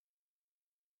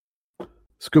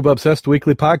Scuba Obsessed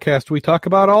Weekly Podcast. We talk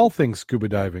about all things scuba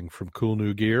diving, from cool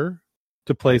new gear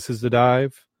to places to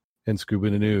dive and scuba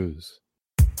news.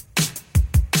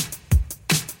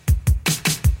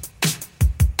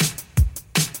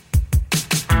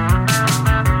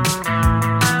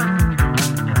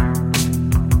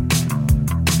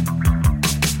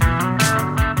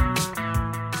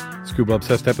 Scuba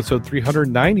Obsessed episode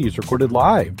 390 is recorded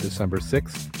live December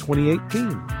 6th,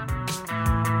 2018.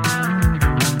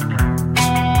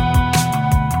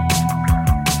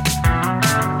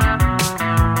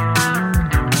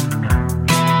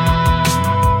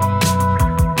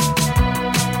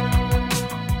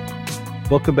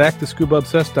 Welcome back to Scuba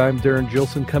Obsessed. I'm Darren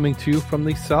Gilson, coming to you from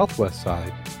the southwest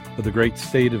side of the great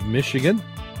state of Michigan.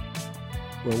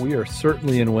 Well, we are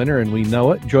certainly in winter, and we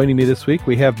know it. Joining me this week,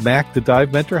 we have Mac, the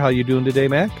dive mentor. How you doing today,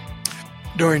 Mac?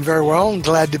 Doing very well, and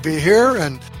glad to be here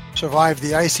and survive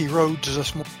the icy roads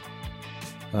this morning.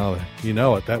 Oh, you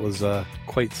know it. That was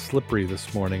quite slippery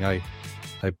this morning. I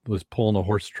was pulling a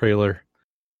horse trailer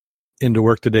into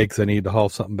work today because I needed to haul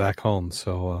something back home.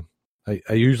 So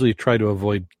I usually try to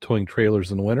avoid towing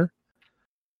trailers in the winter.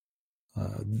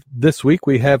 This week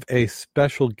we have a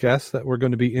special guest that we're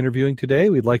going to be interviewing today.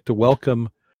 We'd like to welcome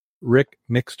Rick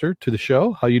Mixter to the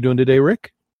show. How you doing today,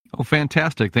 Rick? Oh,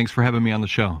 fantastic. Thanks for having me on the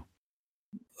show.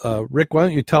 Rick, why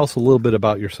don't you tell us a little bit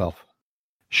about yourself?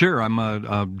 Sure. I'm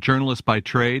a journalist by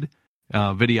trade,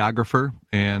 videographer,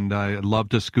 and I love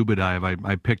to scuba dive.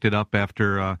 I picked it up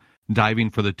after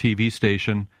diving for the TV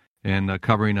station and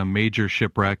covering a major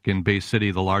shipwreck in Bay City,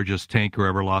 the largest tanker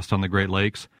ever lost on the Great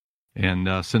Lakes.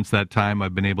 And since that time,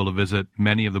 I've been able to visit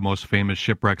many of the most famous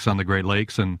shipwrecks on the Great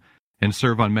Lakes and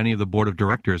serve on many of the board of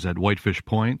directors at Whitefish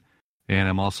Point. And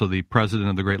I'm also the president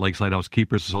of the Great Lakes Lighthouse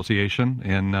Keepers Association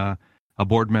and a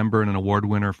board member and an award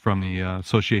winner from the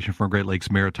Association for Great Lakes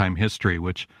Maritime History,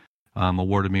 which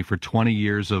awarded me for 20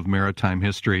 years of maritime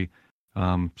history.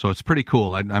 So it's pretty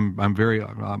cool. I'm very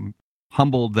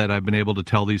humbled that I've been able to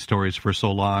tell these stories for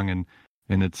so long, and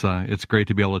it's great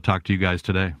to be able to talk to you guys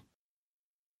today.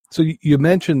 So you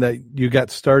mentioned that you got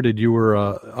started. You were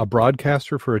a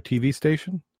broadcaster for a TV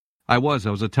station? I was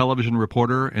a television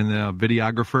reporter and a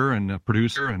videographer and a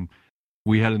producer, and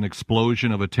we had an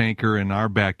explosion of a tanker in our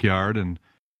backyard, and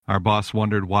our boss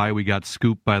wondered why we got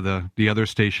scooped by the other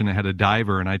station that had a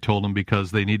diver, and I told them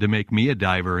because they need to make me a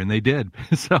diver, and they did.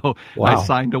 So wow. I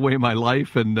signed away my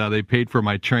life, and they paid for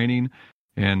my training.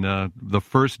 And the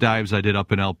first dives I did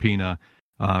up in Alpena,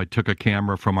 I took a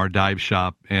camera from our dive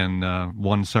shop and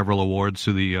won several awards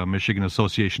through the Michigan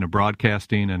Association of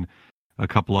Broadcasting and a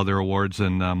couple other awards.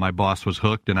 And my boss was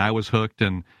hooked, and I was hooked,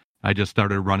 and I just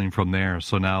started running from there.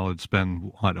 So now it's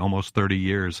been, almost 30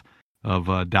 years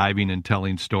of diving and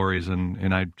telling stories,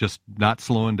 and I'm just not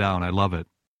slowing down. I love it.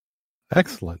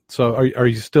 Excellent. So are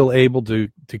you still able to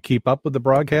keep up with the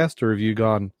broadcast, or have you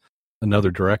gone another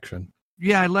direction?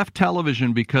 Yeah, I left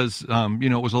television because, it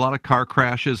was a lot of car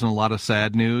crashes and a lot of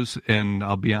sad news. And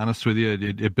I'll be honest with you,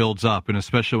 it builds up. And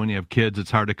especially when you have kids, it's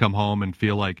hard to come home and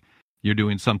feel like you're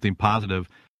doing something positive.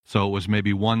 So it was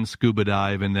maybe one scuba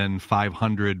dive and then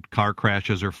 500 car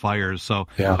crashes or fires. So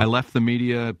yeah. I left the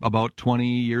media about 20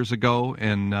 years ago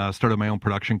and started my own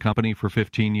production company for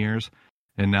 15 years.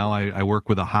 And now I work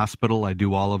with a hospital. I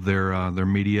do all of their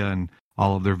media and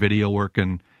all of their video work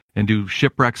and do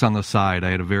shipwrecks on the side. I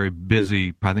had a very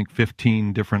busy, I think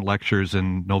 15 different lectures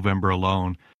in November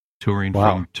alone, touring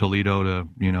from Toledo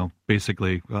to,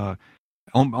 basically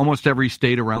almost every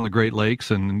state around the Great Lakes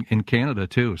and in Canada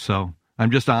too. So I'm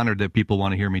just honored that people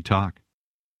want to hear me talk.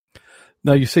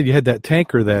 Now, you said you had that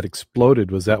tanker that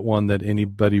exploded. Was that one that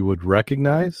anybody would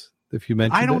recognize if you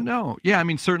mentioned it? I don't know. Yeah, I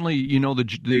mean, certainly,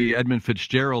 the Edmund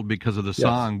Fitzgerald because of the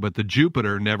song, but the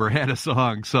Jupiter never had a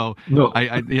song. So no.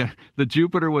 The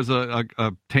Jupiter was a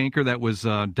tanker that was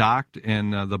docked,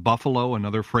 and the Buffalo,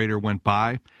 another freighter, went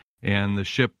by, and the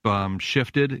ship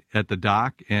shifted at the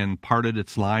dock and parted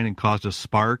its line and caused a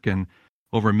spark, and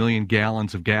over 1 million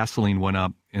gallons of gasoline went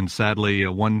up, and sadly,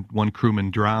 one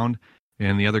crewman drowned,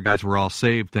 and the other guys were all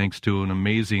saved thanks to an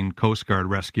amazing Coast Guard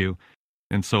rescue.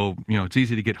 And so, it's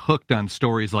easy to get hooked on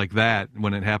stories like that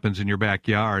when it happens in your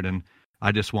backyard. And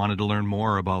I just wanted to learn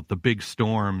more about the big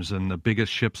storms and the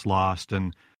biggest ships lost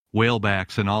and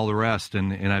whalebacks and all the rest.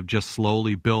 And I've just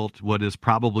slowly built what is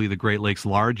probably the Great Lakes'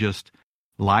 largest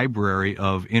library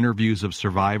of interviews of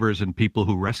survivors and people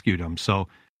who rescued them. So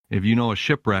if you know a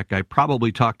shipwreck, I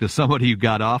probably talked to somebody who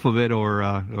got off of it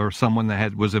or someone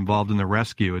that was involved in the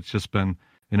rescue. It's just been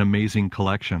an amazing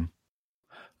collection.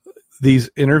 These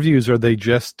interviews, are they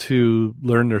just to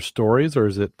learn their stories, or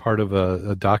is it part of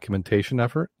a documentation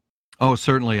effort? Oh,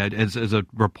 certainly. As a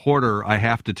reporter, I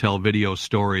have to tell video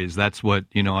stories. That's what,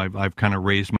 I've kind of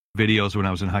raised my videos when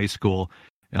I was in high school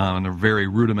on a very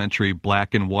rudimentary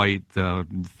black and white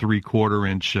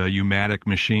 3/4-inch U-matic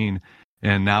machine.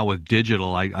 And now with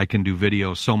digital, I can do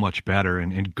video so much better.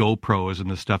 And GoPros and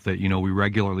the stuff that, we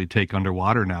regularly take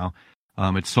underwater now,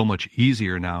 it's so much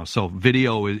easier now. So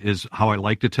video is how I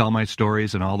like to tell my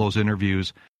stories, and all those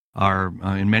interviews are,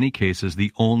 in many cases,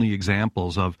 the only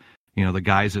examples of, the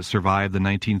guys that survived the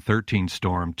 1913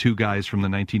 storm, 2 guys from the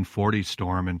 1940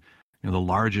 storm, and the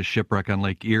largest shipwreck on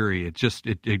Lake Erie. It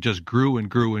just grew and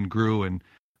grew and grew, and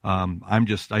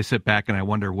I sit back and I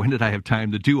wonder, when did I have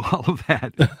time to do all of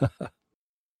that?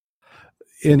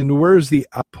 And where's the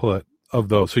output of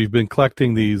those? So you've been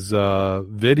collecting these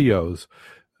videos.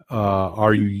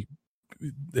 Have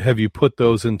you put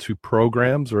those into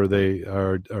programs, or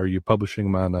are you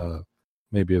publishing them on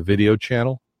maybe a video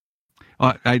channel?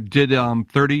 I did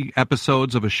 30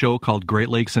 episodes of a show called Great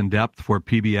Lakes in Depth for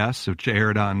PBS, which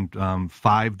aired on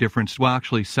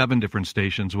 7 different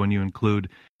stations when you include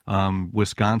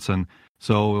Wisconsin.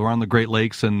 So we're on the Great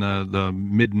Lakes in the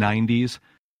mid-'90s.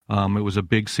 It was a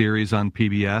big series on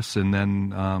PBS, and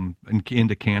then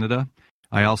into Canada.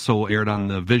 I also aired on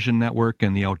the Vision Network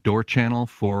and the Outdoor Channel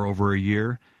for over a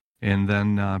year, and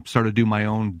then started to do my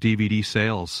own DVD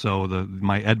sales. So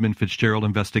my Edmund Fitzgerald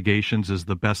Investigations is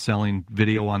the best-selling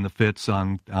video on the Fitz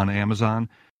on Amazon,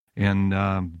 and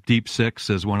Deep Six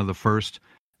is one of the first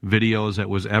videos that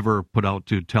was ever put out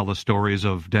to tell the stories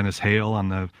of Dennis Hale on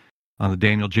the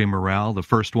Daniel J. Morrell, the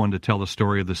first one to tell the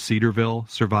story of the Cedarville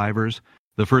survivors,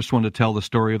 the first one to tell the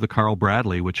story of the Carl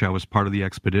Bradley, which I was part of the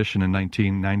expedition in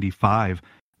 1995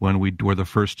 when we were the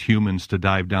first humans to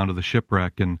dive down to the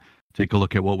shipwreck and take a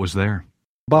look at what was there.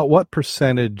 About what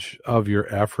percentage of your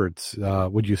efforts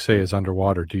would you say is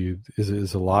underwater?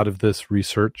 Is a lot of this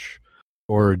research,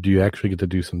 or do you actually get to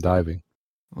do some diving?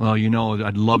 Well,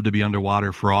 I'd love to be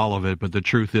underwater for all of it, but the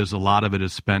truth is a lot of it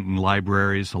is spent in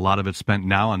libraries. A lot of it's spent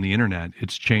now on the internet.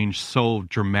 It's changed so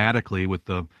dramatically with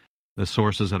the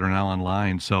sources that are now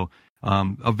online. So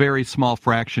a very small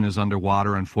fraction is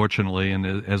underwater, unfortunately. And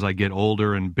as I get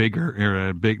older and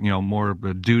bigger, more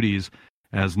duties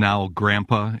as now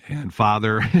grandpa and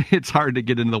father, it's hard to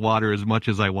get into the water as much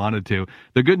as I wanted to.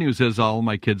 The good news is all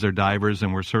my kids are divers,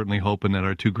 and we're certainly hoping that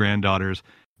our 2 granddaughters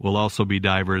will also be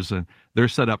divers, and they're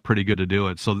set up pretty good to do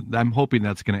it. So I'm hoping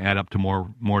that's going to add up to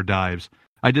more dives.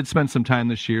 I did spend some time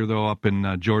this year, though, up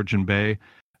in Georgian Bay.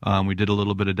 We did a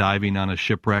little bit of diving on a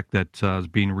shipwreck that is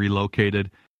being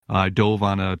relocated. I dove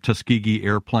on a Tuskegee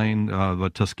airplane, the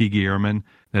Tuskegee Airmen,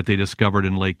 that they discovered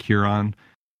in Lake Huron.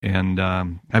 And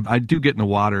I do get in the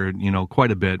water,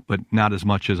 quite a bit, but not as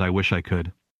much as I wish I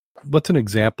could. What's an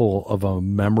example of a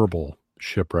memorable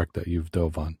shipwreck that you've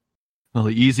dove on? Well,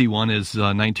 the easy one is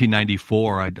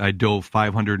 1994. I dove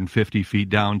 550 feet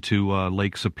down to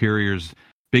Lake Superior's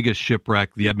biggest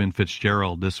shipwreck, the Edmund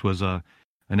Fitzgerald. This was an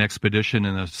expedition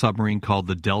in a submarine called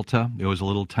the Delta. It was a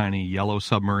little tiny yellow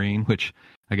submarine, which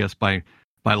I guess by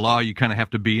law you kind of have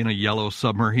to be in a yellow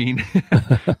submarine.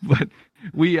 But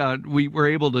we were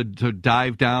able to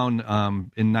dive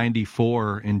down in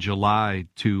 '94 in July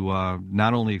to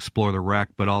not only explore the wreck,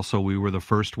 but also we were the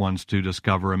first ones to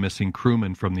discover a missing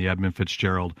crewman from the Edmund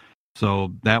Fitzgerald.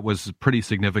 So that was pretty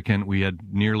significant. We had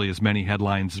nearly as many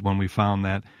headlines when we found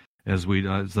that as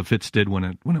the Fitz did when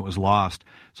it was lost.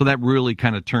 So that really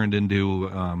kind of turned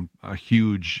into a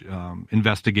huge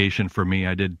investigation for me.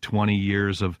 I did 20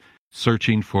 years of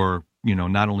searching for,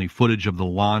 not only footage of the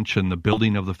launch and the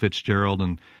building of the Fitzgerald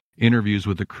and interviews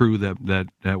with the crew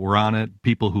that were on it,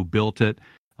 people who built it,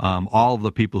 all of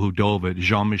the people who dove it.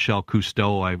 Jean-Michel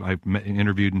Cousteau, I've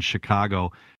interviewed in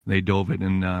Chicago. They dove it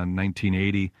in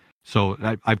 1980. So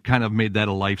I've kind of made that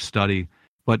a life study.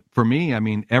 But for me, I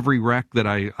mean, every wreck that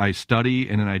I study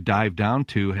and then I dive down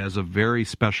to has a very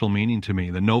special meaning to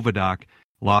me. The Novadoc,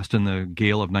 lost in the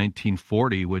gale of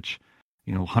 1940, which,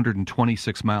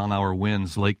 126-mile-an-hour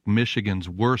winds, Lake Michigan's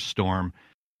worst storm.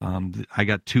 I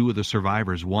got 2 of the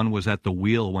survivors. One was at the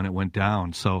wheel when it went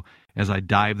down. So as I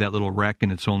dive that little wreck,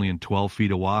 and it's only in 12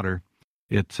 feet of water,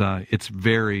 it's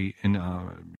very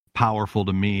powerful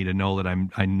to me to know that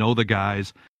I know the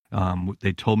guys.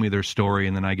 They told me their story,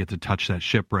 and then I get to touch that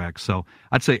shipwreck. So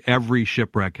I'd say every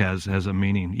shipwreck has a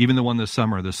meaning. Even the one this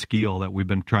summer, the Skeel that we've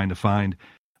been trying to find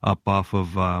up off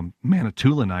of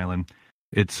Manitoulin Island.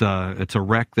 It's a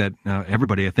wreck that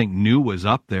everybody, I think, knew was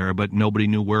up there, but nobody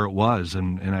knew where it was.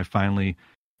 And I finally,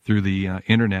 through the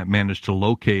internet, managed to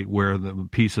locate where the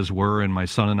pieces were. And my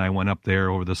son and I went up there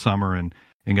over the summer and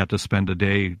got to spend a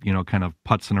day, kind of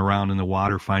putzing around in the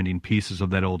water, finding pieces of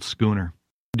that old schooner.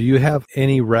 Do you have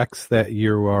any wrecks that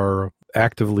you are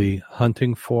actively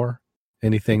hunting for?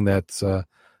 Anything that's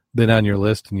been on your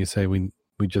list and you say we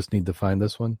just need to find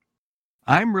this one?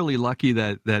 I'm really lucky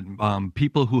that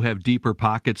people who have deeper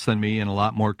pockets than me and a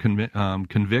lot more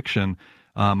conviction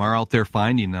are out there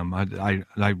finding them.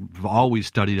 I've always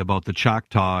studied about the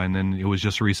Choctaw, and then it was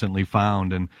just recently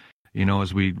found. And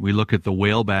as we look at the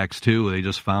whalebacks too, they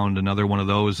just found another one of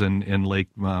those in Lake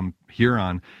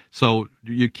Huron. So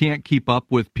you can't keep up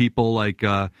with people like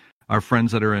our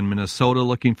friends that are in Minnesota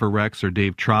looking for wrecks, or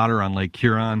Dave Trotter on Lake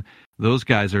Huron. Those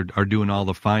guys are doing all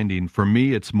the finding. For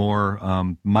me, it's more,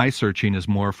 my searching is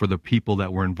more for the people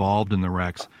that were involved in the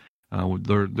wrecks.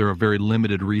 They're a very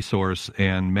limited resource,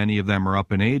 and many of them are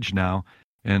up in age now.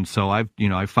 And so I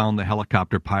found the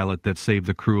helicopter pilot that saved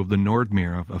the crew of the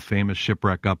Nordmeer, a famous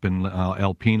shipwreck up in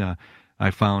Alpena.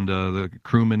 I found the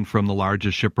crewman from the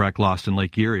largest shipwreck lost in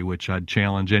Lake Erie, which I'd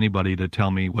challenge anybody to tell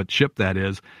me what ship that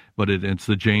is, but it's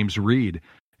the James Reed.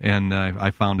 And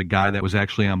I found a guy that was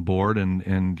actually on board,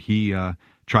 and he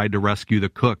tried to rescue the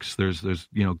cooks. There's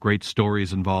great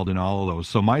stories involved in all of those.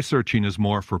 So my searching is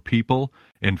more for people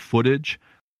and footage,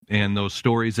 and those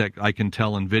stories that I can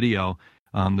tell in video.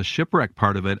 The shipwreck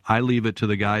part of it, I leave it to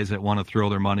the guys that want to throw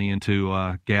their money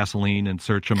into gasoline and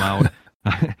search them out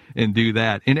and do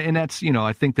that. And that's,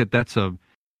 I think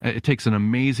it takes an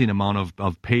amazing amount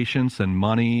of patience and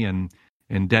money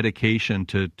and dedication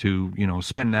to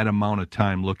spend that amount of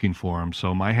time looking for them.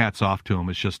 So my hat's off to them.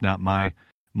 It's just not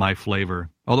my flavor.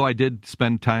 Although I did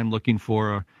spend time looking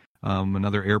for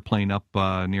another airplane up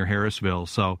near Harrisville.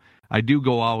 So I do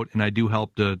go out and I do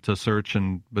help to search,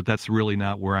 but that's really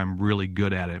not where I'm really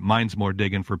good at it. Mine's more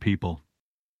digging for people.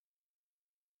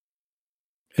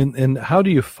 And how do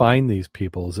you find these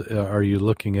people? Are you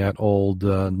looking at old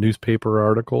newspaper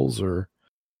articles or?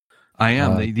 I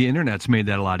am. The internet's made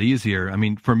that a lot easier. I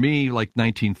mean, for me, like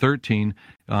 1913,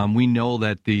 we know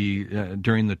that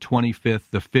during the 25th,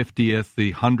 the 50th,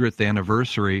 the 100th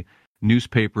anniversary,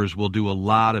 newspapers will do a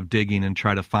lot of digging and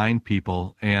try to find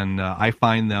people. And I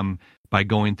find them by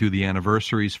going through the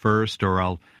anniversaries first, or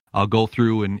I'll go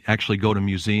through and actually go to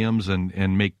museums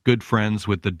and make good friends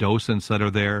with the docents that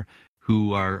are there,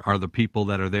 who are the people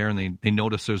that are there, and they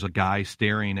notice there's a guy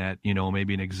staring at,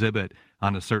 maybe an exhibit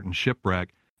on a certain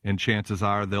shipwreck, and chances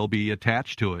are they'll be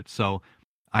attached to it. So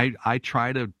I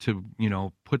try to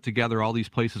put together all these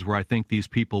places where I think these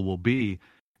people will be,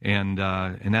 and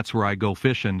that's where I go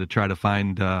fishing to try to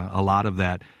find a lot of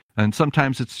that. And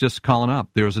sometimes it's just calling up.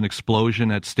 There was an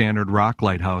explosion at Standard Rock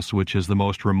Lighthouse, which is the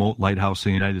most remote lighthouse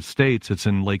in the United States. It's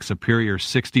in Lake Superior,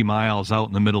 60 miles out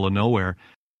in the middle of nowhere.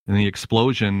 And the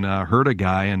explosion hurt a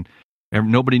guy, and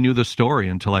nobody knew the story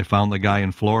until I found the guy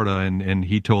in Florida, and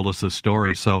he told us the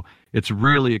story. So it's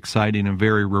really exciting and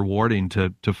very rewarding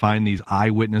to find these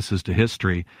eyewitnesses to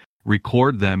history,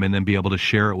 record them, and then be able to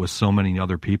share it with so many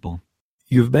other people.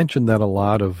 You've mentioned that a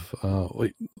lot of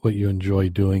what you enjoy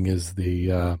doing is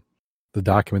the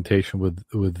documentation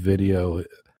with video.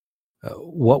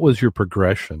 What was your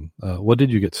progression? What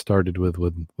did you get started with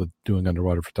doing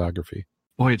underwater photography?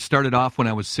 Boy, it started off when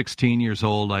I was 16 years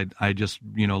old. I just,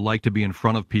 liked to be in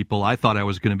front of people. I thought I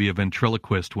was going to be a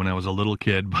ventriloquist when I was a little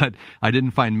kid, but I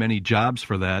didn't find many jobs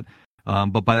for that.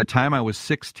 But by the time I was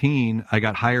 16, I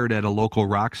got hired at a local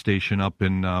rock station up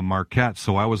in Marquette.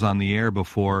 So I was on the air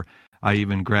before I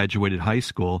even graduated high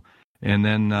school. And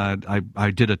then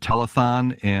I did a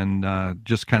telethon, and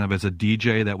just kind of as a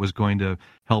DJ that was going to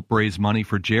help raise money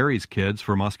for Jerry's Kids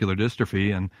for muscular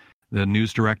dystrophy. And the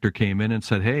news director came in and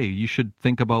said, "Hey, you should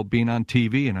think about being on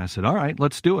TV." And I said, "All right,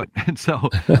 let's do it." And so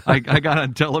I got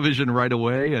on television right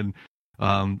away, and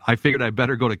I figured I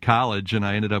better go to college, and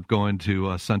I ended up going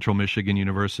to Central Michigan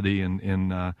University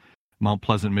in Mount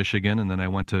Pleasant, Michigan, and then I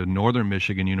went to Northern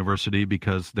Michigan University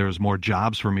because there was more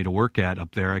jobs for me to work at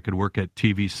up there. I could work at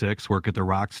TV6, work at the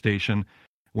rock station,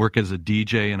 work as a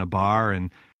DJ in a bar,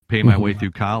 and pay my way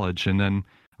through college. And then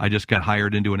I just got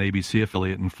hired into an ABC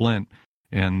affiliate in Flint,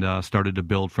 and started to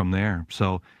build from there.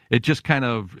 So it just kind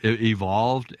of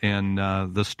evolved, and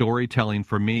the storytelling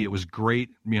for me, it was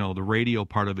great. The radio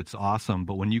part of it's awesome,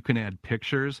 but when you can add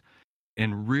pictures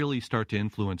and really start to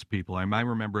influence people. I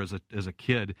remember as a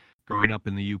kid growing up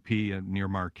in the UP near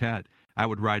Marquette, I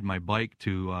would ride my bike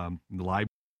to the library,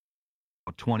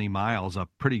 20 miles up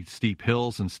pretty steep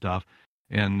hills and stuff,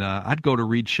 and I'd go to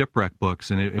read shipwreck books,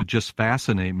 and it would just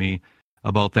fascinate me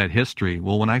about that history.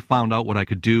 Well, when I found out what I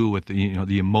could do with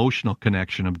the emotional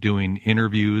connection of doing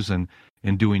interviews and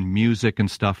doing music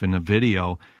and stuff in a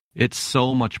video, it's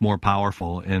so much more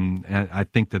powerful. And I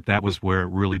think that was where it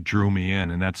really drew me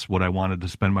in, and that's what I wanted to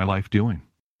spend my life doing.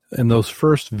 And those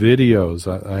first videos,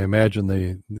 I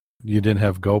imagine you didn't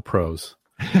have GoPros.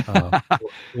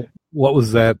 What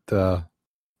was that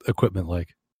equipment like?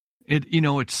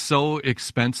 It's so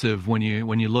expensive when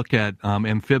you look at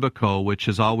Amphibico, which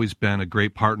has always been a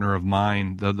great partner of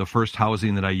mine. The first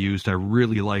housing that I used, I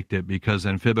really liked it because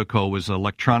Amphibico was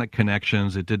electronic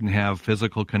connections. It didn't have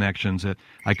physical connections.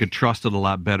 I could trust it a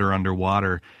lot better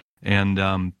underwater.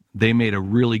 And they made a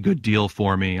really good deal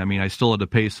for me. I mean, I still had to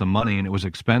pay some money and it was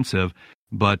expensive,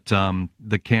 but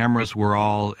the cameras were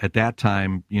all, at that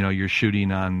time, you're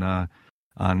shooting on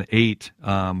 8,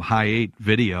 high 8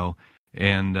 video.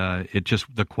 And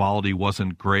the quality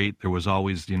wasn't great. There was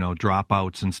always,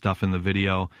 dropouts and stuff in the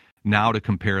video. Now to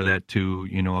compare that to,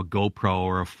 a GoPro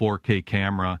or a 4K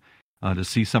camera, to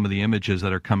see some of the images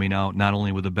that are coming out, not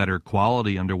only with a better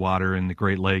quality underwater in the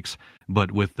Great Lakes,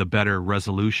 but with the better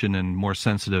resolution and more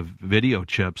sensitive video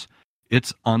chips,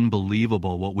 it's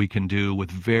unbelievable what we can do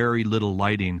with very little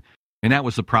lighting. And that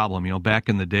was the problem, back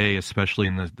in the day, especially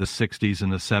in the 60s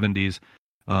and the 70s,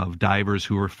 of divers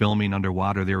who were filming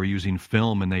underwater. They were using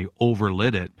film and they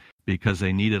overlit it because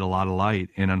they needed a lot of light.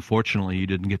 And unfortunately, you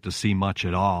didn't get to see much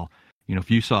at all. If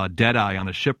you saw a dead eye on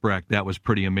a shipwreck, that was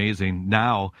pretty amazing.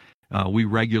 Now, we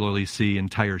regularly see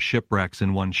entire shipwrecks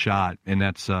in one shot, and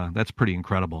that's pretty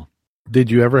incredible.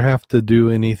 Did you ever have to do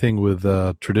anything with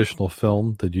traditional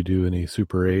film? Did you do any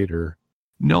Super 8 or?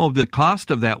 No, the cost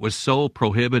of that was so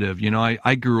prohibitive.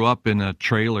 I grew up in a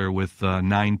trailer with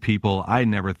 9 people. I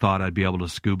never thought I'd be able to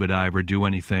scuba dive or do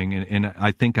anything. And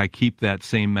I think I keep that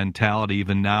same mentality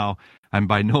even now. I'm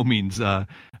by no means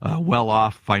well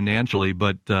off financially,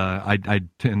 but I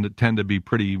tend to be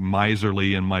pretty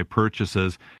miserly in my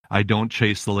purchases. I don't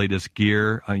chase the latest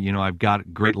gear. I've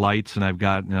got great lights and I've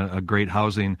got a great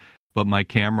housing, but my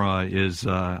camera is,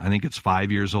 I think it's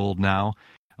 5 years old now.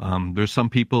 There's some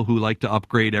people who like to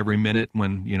upgrade every minute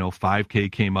when,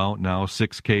 5K came out, now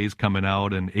 6K is coming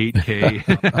out and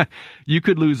 8K. You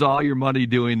could lose all your money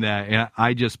doing that. And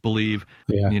I just believe,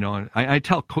 I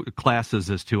tell classes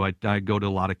this too. I go to a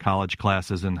lot of college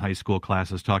classes and high school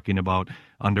classes talking about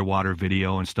underwater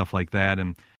video and stuff like that.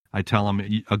 And I tell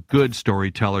them a good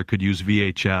storyteller could use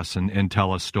VHS and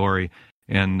tell a story.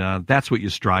 And that's what you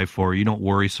strive for. You don't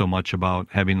worry so much about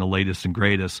having the latest and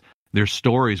greatest. Their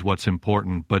story's what's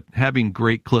important, but having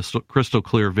great crystal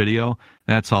clear video,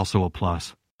 that's also a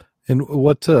plus. And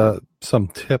what some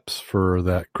tips for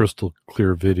that crystal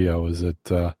clear video? Is it?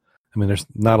 There's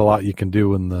not a lot you can do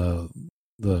when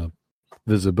the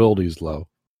visibility is low.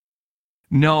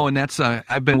 No, and that's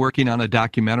I've been working on a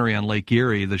documentary on Lake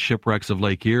Erie, the shipwrecks of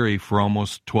Lake Erie, for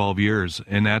almost 12 years,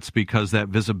 and that's because that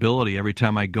visibility, every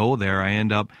time I go there, I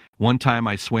end up, one time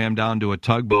I swam down to a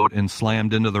tugboat and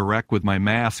slammed into the wreck with my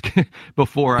mask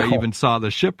before I even saw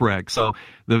the shipwreck. So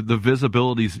the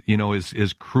visibility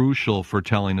is crucial for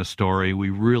telling a story. We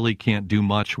really can't do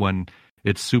much when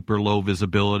it's super low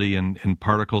visibility and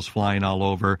particles flying all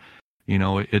over.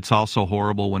 It's also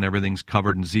horrible when everything's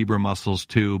covered in zebra mussels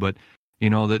too, but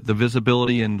the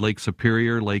visibility in Lake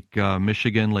Superior, Lake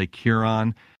Michigan, Lake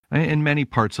Huron, and many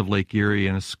parts of Lake Erie,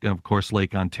 and of course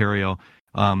Lake Ontario,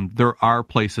 there are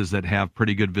places that have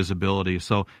pretty good visibility.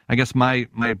 So I guess my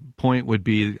point would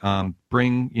be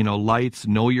bring lights,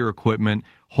 know your equipment,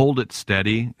 hold it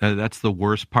steady. That's the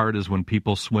worst part, is when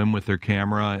people swim with their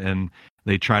camera and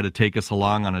they try to take us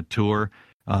along on a tour.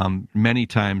 Many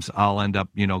times I'll end up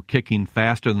kicking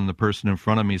faster than the person in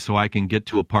front of me so I can get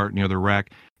to a part near the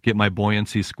wreck, get my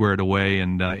buoyancy squared away,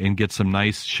 and get some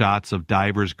nice shots of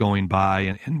divers going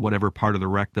by and whatever part of the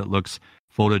wreck that looks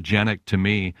photogenic to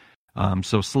me.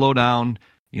 So slow down,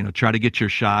 try to get your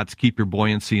shots, keep your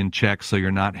buoyancy in check so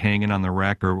you're not hanging on the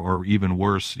wreck or even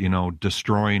worse,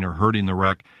 destroying or hurting the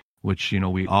wreck, which,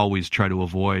 we always try to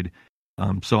avoid.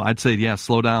 So I'd say,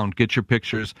 slow down, get your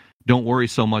pictures. Don't worry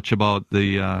so much about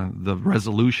the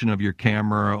resolution of your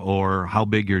camera or how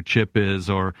big your chip is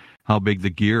or how big the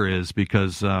gear is,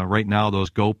 because right now those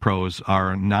GoPros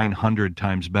are 900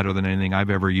 times better than anything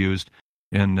I've ever used,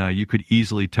 and you could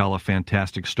easily tell a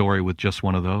fantastic story with just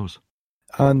one of those.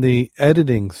 On the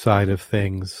editing side of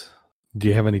things, do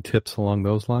you have any tips along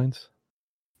those lines?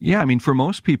 Yeah, for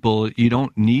most people, you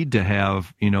don't need to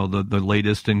have, the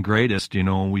latest and greatest.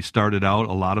 When we started out,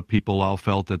 a lot of people all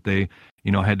felt that they,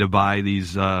 had to buy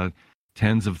these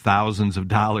tens of thousands of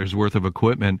dollars worth of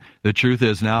equipment. The truth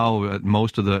is now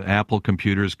most of the Apple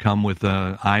computers come with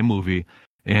iMovie,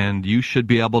 and you should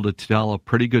be able to tell a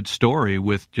pretty good story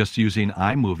with just using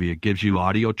iMovie. It gives you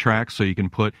audio tracks so you can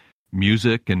put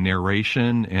music and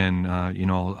narration and,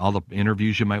 all the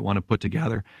interviews you might want to put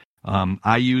together.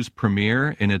 I use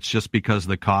Premiere, and it's just because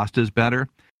the cost is better,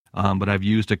 but I've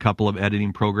used a couple of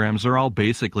editing programs. They're all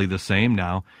basically the same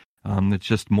now. It's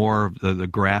just more of the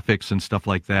graphics and stuff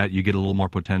like that. You get a little more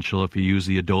potential if you use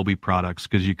the Adobe products,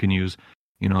 because you can use,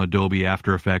 Adobe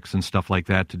After Effects and stuff like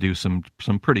that to do some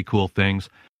pretty cool things.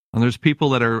 And there's people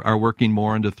that are working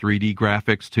more into 3D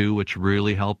graphics too, which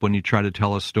really help when you try to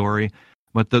tell a story.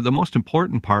 But the most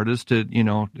important part is to,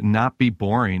 not be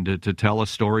boring, to tell a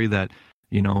story that,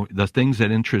 the things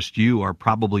that interest you are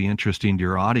probably interesting to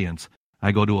your audience.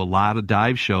 I go to a lot of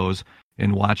dive shows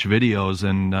and watch videos,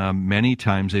 and many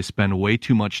times they spend way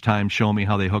too much time showing me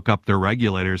how they hook up their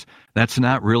regulators. That's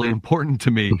not really important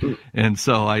to me. And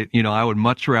so I would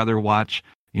much rather watch,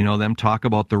 them talk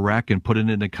about the wreck and put it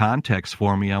into context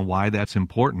for me on why that's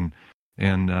important.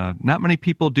 And not many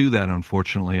people do that,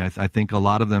 unfortunately. I think a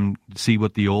lot of them see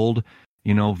what the old,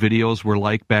 videos were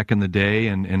like back in the day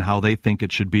and how they think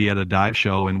it should be at a dive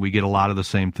show, and we get a lot of the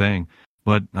same thing.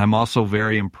 But I'm also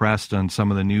very impressed on some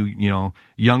of the new,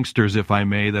 youngsters, if I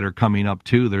may, that are coming up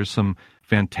too. There's some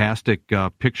fantastic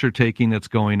picture taking that's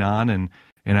going on, and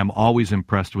I'm always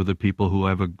impressed with the people who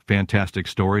have a fantastic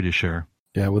story to share.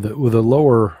 Yeah, with a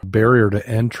lower barrier to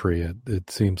entry, it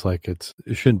seems like it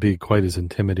shouldn't be quite as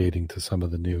intimidating to some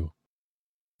of the new.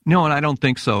 No, and I don't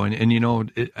think so.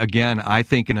 And again, I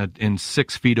think in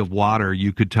 6 feet of water,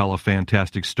 you could tell a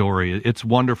fantastic story. It's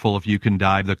wonderful if you can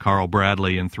dive the Carl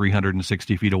Bradley in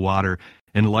 360 feet of water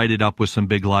and light it up with some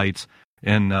big lights.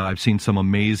 And I've seen some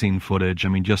amazing footage. I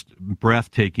mean, just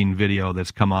breathtaking video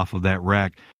that's come off of that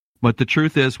wreck. But the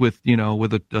truth is, with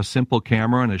a simple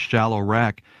camera and a shallow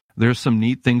wreck, there's some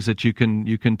neat things that you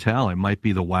can tell. It might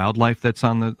be the wildlife that's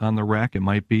on the wreck. It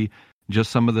might be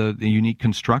just some of the unique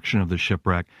construction of the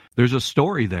shipwreck. There's a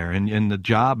story there, and the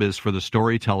job is for the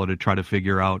storyteller to try to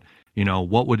figure out,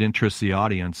 what would interest the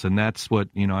audience. And that's what,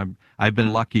 I've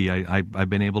been lucky. I've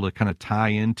been able to kind of tie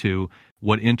into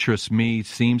what interests me,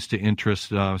 seems to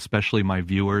interest especially my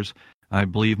viewers. I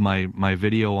believe my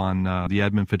video on the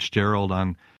Edmund Fitzgerald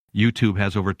on YouTube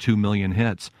has over 2 million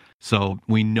hits. So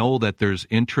we know that there's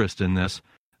interest in this.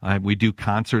 We do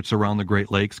concerts around the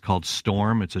Great Lakes called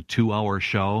Storm. It's a 2-hour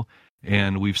show.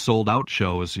 And we've sold out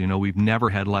shows. We've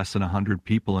never had less than 100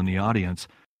 people in the audience.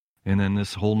 And then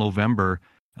this whole November,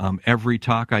 every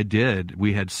talk I did,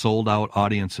 we had sold out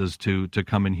audiences to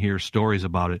come and hear stories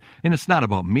about it. And it's not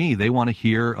about me. They want to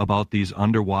hear about these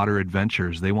underwater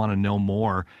adventures. They want to know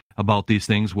more about these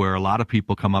things, where a lot of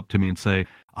people come up to me and say,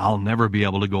 I'll never be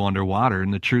able to go underwater.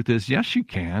 And the truth is, yes, you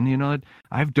can.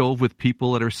 I've dove with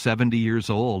people that are 70 years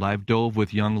old. I've dove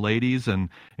with young ladies and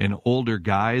older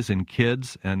guys and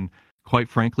kids, and quite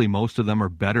frankly, most of them are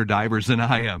better divers than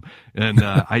I am. And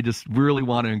I just really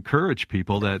want to encourage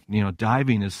people that,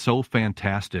 diving is so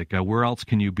fantastic. Where else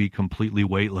can you be completely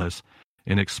weightless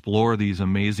and explore these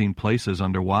amazing places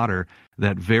underwater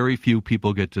that very few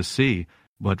people get to see?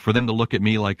 But for them to look at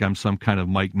me like I'm some kind of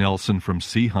Mike Nelson from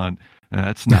Sea Hunt,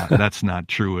 that's not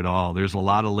true at all. There's a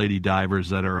lot of lady divers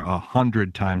that are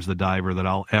 100 times the diver that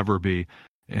I'll ever be.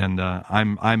 And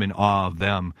I'm in awe of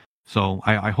them. So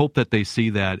I hope that they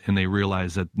see that and they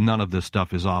realize that none of this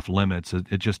stuff is off limits.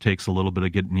 It just takes a little bit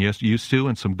of getting used to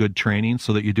and some good training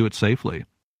so that you do it safely.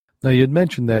 Now, you had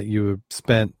mentioned that you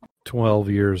spent 12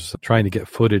 years trying to get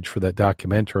footage for that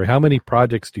documentary. How many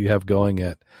projects do you have going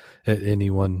at any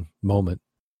one moment?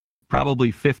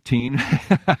 Probably 15.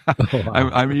 Oh, wow.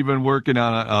 I'm even working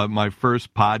on my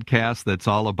first podcast that's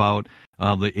all about the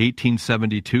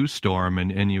 1872 storm.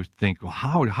 And you think, well,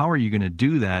 how are you going to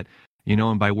do that?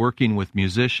 And by working with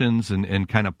musicians and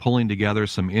kind of pulling together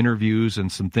some interviews and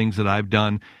some things that I've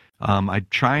done, I'm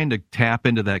trying to tap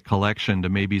into that collection to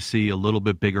maybe see a little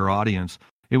bit bigger audience.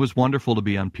 It was wonderful to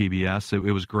be on PBS.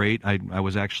 It was great. I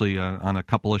was actually on a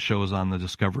couple of shows on the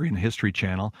Discovery and History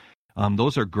Channel.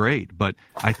 Those are great, but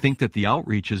I think that the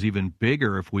outreach is even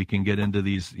bigger if we can get into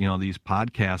these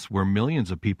podcasts where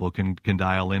millions of people can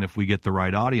dial in if we get the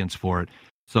right audience for it.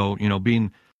 So,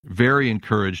 being very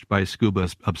encouraged by Scuba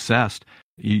Obsessed,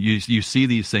 you see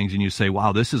these things and you say,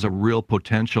 wow, this is a real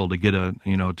potential to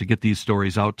get these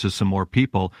stories out to some more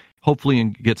people, hopefully,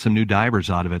 and get some new divers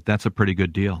out of it. That's a pretty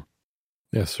good deal.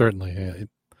 Yeah, certainly. I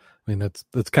mean,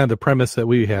 that's kind of the premise that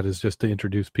we had, is just to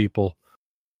introduce people,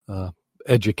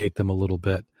 educate them a little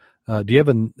bit. Do you have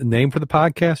a name for the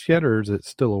podcast yet, or is it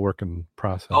still a work in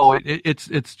process? Oh,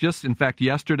 it's just, in fact,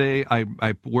 yesterday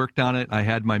I worked on it. I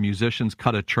had my musicians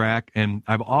cut a track, and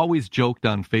I've always joked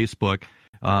on Facebook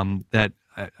that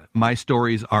my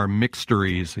stories are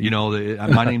mixteries.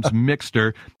 My name's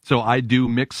Mixter, so I do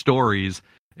mixed stories.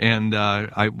 And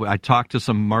I talked to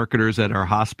some marketers at our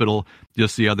hospital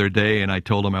just the other day, and I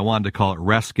told them I wanted to call it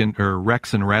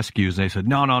Wrecks and Rescues. And they said,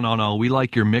 no, we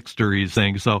like your mixteries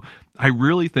thing. So I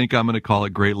really think I'm going to call it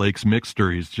Great Lakes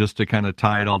Mixteries just to kind of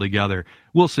tie it all together.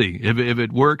 We'll see. If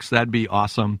it works, that'd be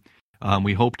awesome.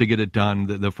 We hope to get it done.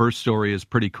 The first story is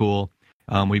pretty cool.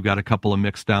 We've got a couple of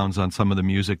mix downs on some of the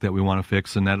music that we want to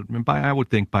fix, and I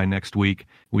would think by next week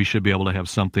we should be able to have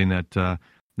something that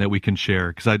we can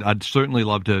share. Because I'd certainly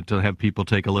love to have people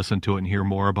take a listen to it and hear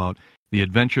more about the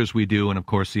adventures we do, and of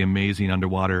course the amazing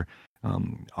underwater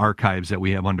archives that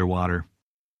we have underwater.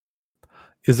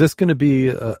 Is this going to be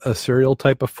a serial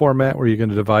type of format where you're going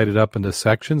to divide it up into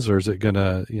sections, or is it going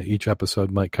to, each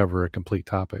episode might cover a complete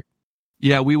topic?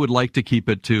 Yeah, we would like to keep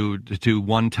it to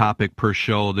one topic per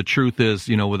show. The truth is,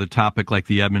 with a topic like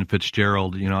the Edmund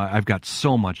Fitzgerald, I've got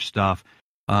so much stuff,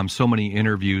 so many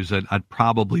interviews that I'd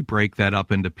probably break that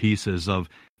up into pieces of,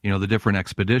 the different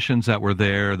expeditions that were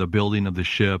there, the building of the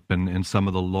ship, and some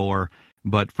of the lore.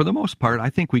 But for the most part,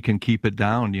 I think we can keep it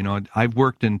down. I've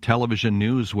worked in television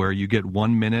news where you get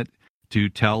 1 minute to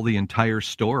tell the entire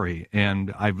story.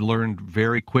 And I've learned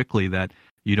very quickly that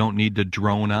you don't need to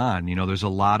drone on. There's a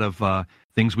lot of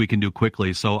things we can do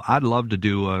quickly. So I'd love to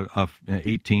do an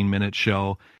 18-minute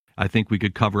show. I think we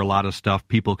could cover a lot of stuff.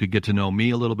 People could get to know me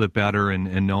a little bit better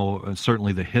and know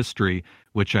certainly the history,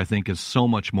 which I think is so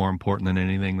much more important than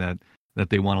anything that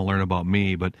they want to learn about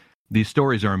me. But these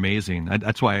stories are amazing.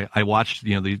 That's why I watched,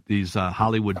 these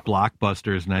Hollywood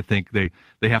blockbusters, and I think they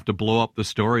have to blow up the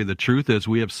story. The truth is,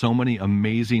 we have so many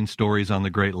amazing stories on the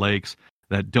Great Lakes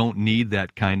that don't need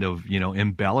that kind of,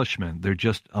 embellishment. They're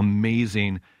just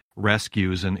amazing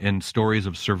rescues and stories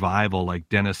of survival, like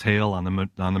Dennis Hale on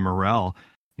the Morel.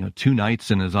 2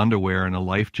 nights in his underwear and a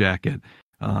life jacket,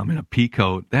 and a pea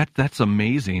coat. That's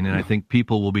amazing, and I think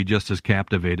people will be just as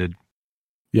captivated.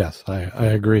 Yes, I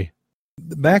agree.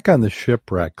 Back on the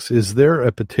shipwrecks, is there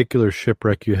a particular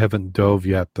shipwreck you haven't dove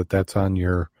yet that's on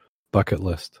your bucket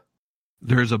list?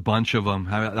 There's a bunch of them.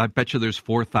 I bet you there's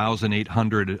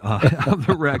 4,800 of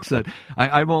the wrecks that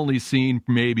I've only seen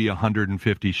maybe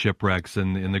 150 shipwrecks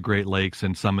in the Great Lakes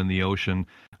and some in the ocean.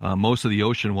 Most of the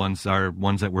ocean ones are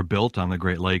ones that were built on the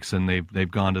Great Lakes, and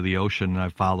they've gone to the ocean, and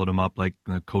I've followed them up, like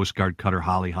the Coast Guard cutter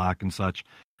Hollyhock and such.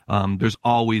 There's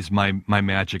always my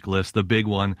magic list. The big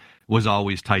one was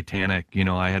always Titanic.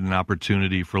 I had an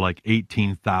opportunity for like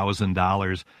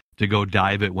 $18,000 to go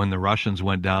dive it when the Russians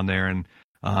went down there, and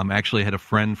actually had a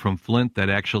friend from Flint that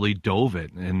actually dove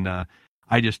it. And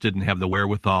I just didn't have the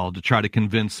wherewithal to try to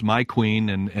convince my queen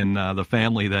and the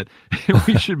family that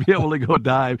we should be able to go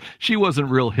dive. She wasn't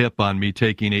real hip on me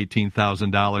taking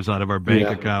 $18,000 out of our bank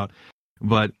account.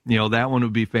 But, that one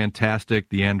would be fantastic.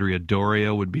 The Andrea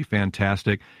Doria would be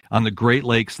fantastic. On the Great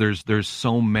Lakes, there's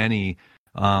so many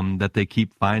that they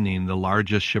keep finding. The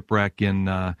largest shipwreck in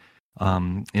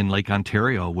Lake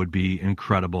Ontario would be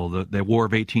incredible. The War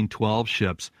of 1812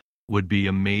 ships would be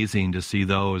amazing to see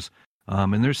those.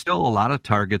 And there's still a lot of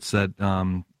targets that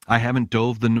I haven't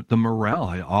dove the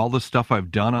Morel. All the stuff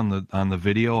I've done on the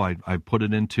video, I put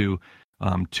it into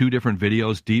 2 different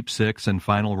videos, Deep Six and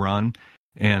Final Run.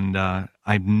 And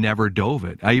I've never dove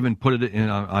it. I even put it in.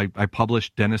 I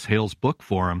published Dennis Hale's book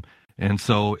for him, and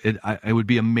so it would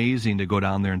be amazing to go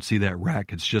down there and see that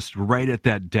wreck. It's just right at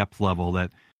that depth level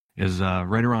that is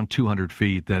right around 200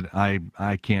 feet that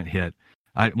I can't hit.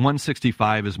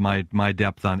 165 is my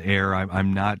depth on air.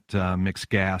 I'm not mixed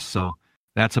gas, so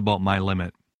that's about my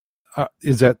limit.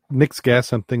 Is that mixed gas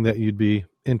something that you'd be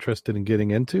interested in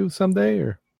getting into someday,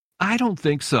 or? I don't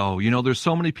think so. There's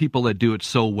so many people that do it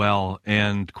so well,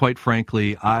 and quite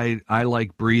frankly, I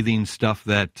like breathing stuff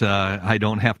that I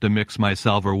don't have to mix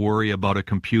myself or worry about a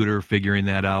computer figuring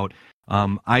that out.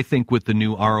 I think with the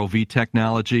new ROV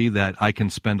technology that I can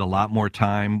spend a lot more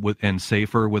time and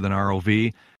safer with an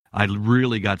ROV. I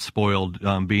really got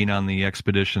spoiled being on the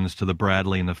expeditions to the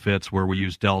Bradley and the Fitz, where we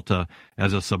use Delta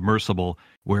as a submersible,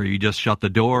 where you just shut the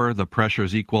door, the pressure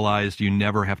is equalized, you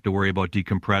never have to worry about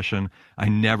decompression. I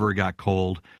never got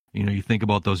cold. You think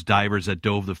about those divers that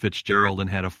dove the Fitzgerald and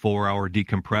had a 4-hour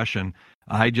decompression.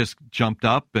 I just jumped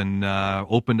up and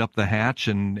opened up the hatch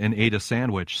and ate a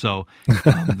sandwich. So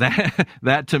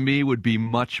that to me would be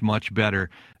much, much better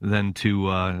than to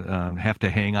have to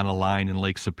hang on a line in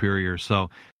Lake Superior. So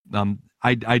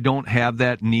I don't have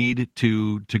that need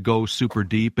to go super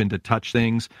deep and to touch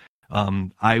things.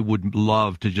 I would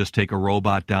love to just take a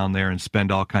robot down there and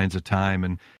spend all kinds of time,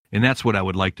 and that's what I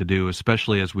would like to do,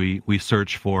 especially as we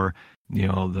search for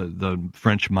the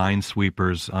French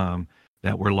minesweepers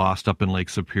that were lost up in Lake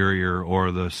Superior,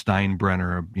 or the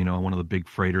Steinbrenner, one of the big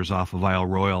freighters off of Isle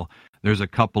Royal. There's a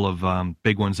couple of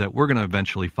big ones that we're going to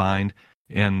eventually find,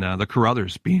 and the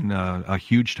Carruthers being a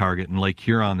huge target in Lake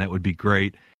Huron. That would be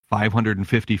great.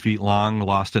 550 feet long,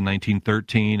 lost in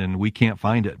 1913, and we can't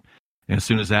find it. And as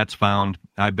soon as that's found,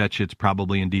 I bet you it's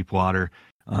probably in deep water.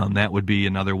 That would be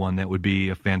another one that would be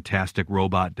a fantastic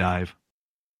robot dive.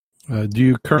 Do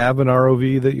you currently have an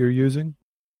ROV that you're using?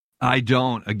 I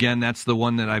don't. Again, that's the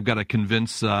one that I've got to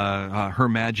convince Her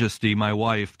Majesty, my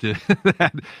wife, to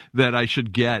that I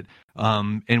should get.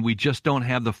 And we just don't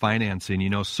have the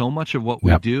financing. So much of what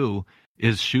we do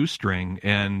is shoestring,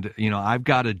 and I've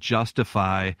got to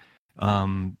justify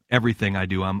everything I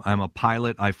do. I'm a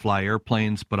pilot. I fly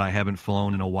airplanes, but I haven't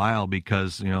flown in a while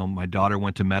because my daughter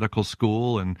went to medical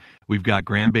school, and we've got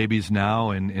grandbabies now,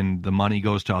 and the money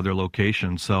goes to other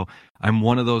locations. So I'm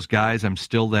one of those guys. I'm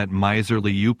still that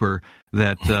miserly youper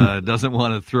that doesn't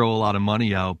want to throw a lot of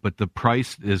money out, but the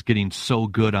price is getting so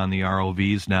good on the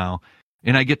ROVs now.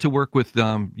 And I get to work with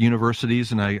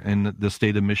universities in the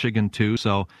state of Michigan too.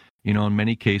 So in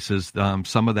many cases,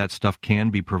 some of that stuff can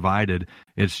be provided.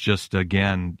 It's just,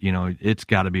 again, it's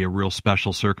got to be a real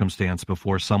special circumstance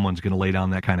before someone's going to lay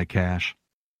down that kind of cash.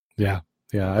 Yeah.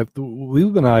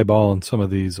 We've been eyeballing some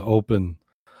of these open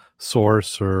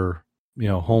source or,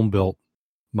 home-built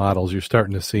models. You're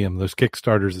starting to see them. There's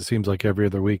Kickstarters, it seems like every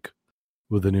other week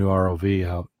with a new ROV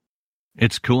out.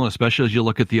 It's cool, especially as you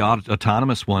look at the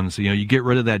autonomous ones. You get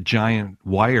rid of that giant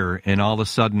wire, and all of a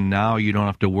sudden now you don't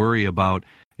have to worry about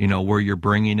where you're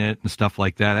bringing it and stuff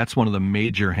like that. That's one of the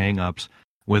major hangups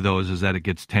with those, is that it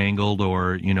gets tangled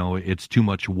or, it's too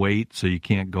much weight, so you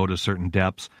can't go to certain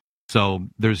depths. So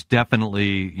there's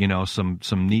definitely,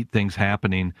 some neat things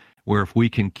happening where if we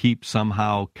can keep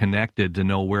somehow connected to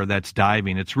know where that's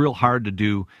diving, it's real hard to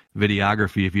do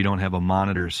videography if you don't have a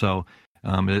monitor. So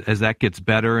as that gets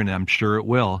better, and I'm sure it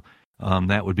will,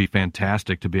 that would be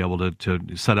fantastic to be able to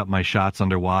set up my shots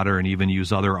underwater and even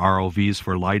use other ROVs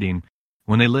for lighting.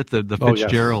 When they lit the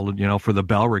Fitzgerald, for the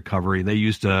bell recovery, they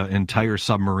used an entire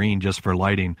submarine just for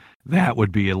lighting. That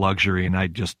would be a luxury, and I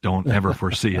just don't ever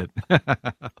foresee it.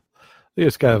 You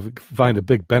just got to find a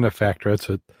big benefactor. That's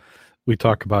what we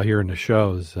talk about here in the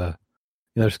shows.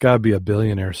 There's got to be a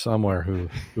billionaire somewhere who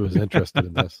is interested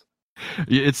in this.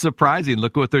 It's surprising.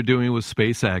 Look what they're doing with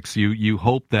SpaceX. You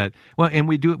hope that, and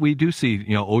we do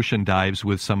see ocean dives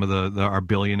with some of our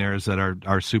billionaires that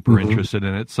are super interested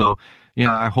in it. So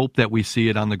I hope that we see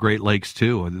it on the Great Lakes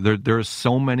too. There are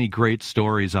so many great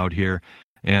stories out here,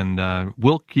 and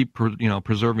we'll keep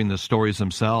preserving the stories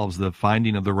themselves, the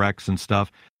finding of the wrecks and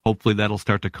stuff. Hopefully that'll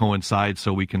start to coincide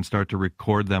so we can start to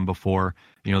record them before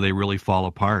they really fall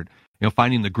apart.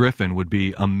 Finding the Griffin would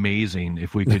be amazing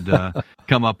if we could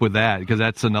come up with that, because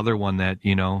that's another one that,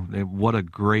 what a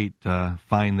great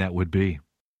find that would be.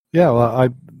 Yeah, well,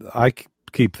 I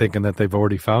keep thinking that they've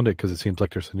already found it because it seems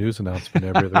like there's a news announcement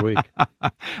every other week.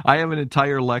 I have an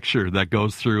entire lecture that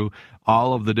goes through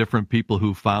all of the different people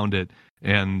who found it,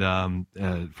 and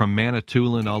from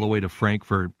Manitoulin all the way to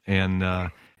Frankfurt,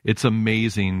 and it's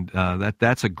amazing.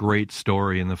 That's a great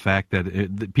story, and the fact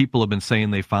that people have been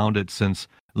saying they found it since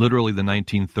literally the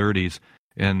 1930s,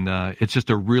 and it's just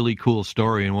a really cool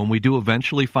story. And when we do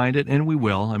eventually find it, and we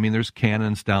will, there's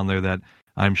cannons down there that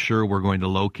I'm sure we're going to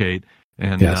locate,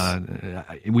 and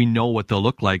we know what they'll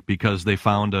look like because they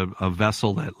found a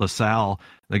vessel at LaSalle,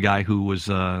 the guy who was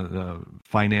a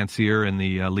financier and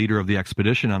the leader of the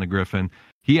expedition on the Griffin.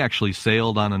 He actually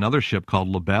sailed on another ship called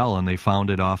La Belle, and they found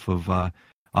it off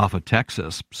of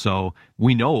Texas. So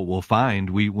we know what we'll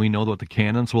find. We know what the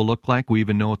cannons will look like. We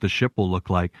even know what the ship will look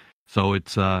like. So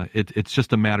it's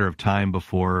just a matter of time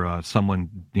before someone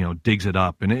digs it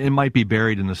up, and it might be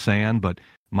buried in the sand. But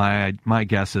my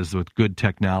guess is with good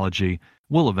technology,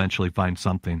 we'll eventually find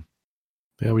something.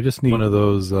 Yeah, we just need one of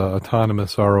those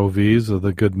autonomous ROVs with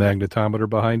a good magnetometer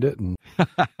behind it, and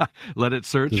let it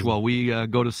search while we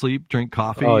go to sleep, drink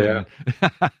coffee. Oh yeah.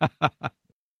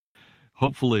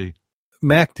 Hopefully.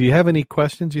 Mac, do you have any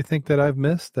questions you think that I've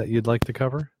missed that you'd like to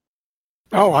cover?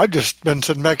 Oh, I've just been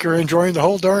sitting back here enjoying the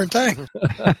whole darn thing.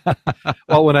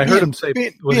 Well, when I heard him say...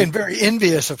 Being very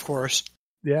envious, of course.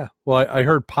 Yeah. Well, I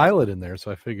heard pilot in there,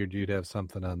 so I figured you'd have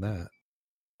something on that.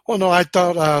 Well, no, I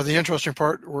thought the interesting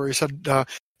part where he said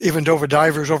even Dova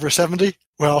divers over 70.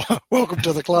 Well, welcome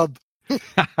to the club.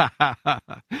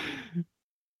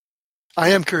 I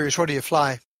am curious, what do you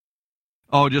fly?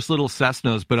 Oh, just little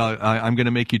Cessnas, but I'm going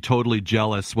to make you totally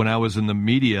jealous. When I was in the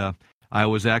media, I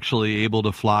was actually able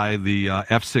to fly the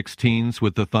F-16s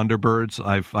with the Thunderbirds.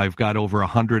 I've got over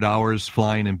 100 hours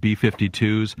flying in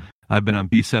B-52s. I've been on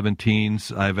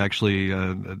B-17s. I've actually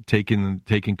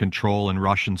taken control in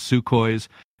Russian Sukhois.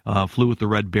 Flew with the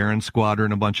Red Baron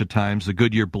Squadron a bunch of times, the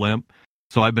Goodyear blimp.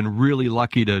 So I've been really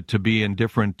lucky to be in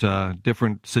different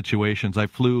situations. I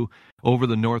flew over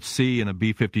the North Sea in a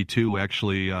B-52.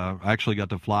 I actually got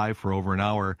to fly for over an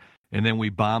hour and then we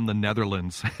bombed the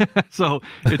Netherlands. So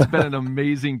it's been an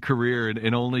amazing career,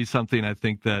 and only something I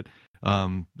think that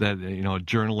a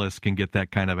journalist can get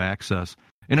that kind of access.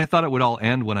 And I thought it would all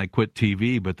end when I quit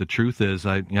TV, but the truth is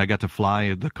I got to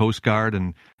fly the Coast Guard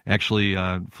and actually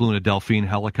flew in a Delphine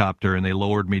helicopter, and they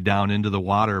lowered me down into the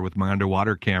water with my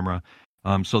underwater camera.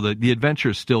 So the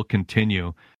adventures still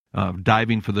continue.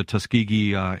 Diving for the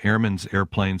Tuskegee Airmen's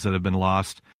airplanes that have been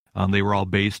lost. They were all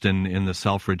based in the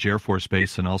Selfridge Air Force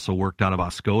Base and also worked out of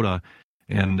Oscoda.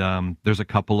 And there's a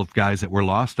couple of guys that were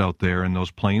lost out there, and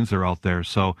those planes are out there.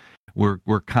 So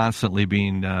we're constantly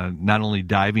being not only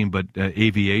diving but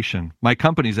aviation. My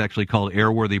company's actually called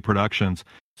Airworthy Productions,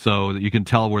 so you can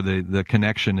tell where the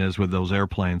connection is with those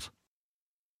airplanes.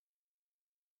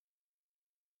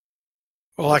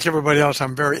 Well, like everybody else,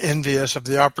 I'm very envious of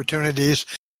the opportunities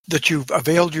that you've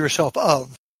availed yourself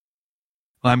of.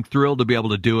 I'm thrilled to be able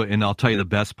to do it, and I'll tell you the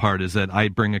best part is that I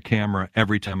bring a camera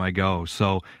every time I go.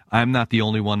 So I'm not the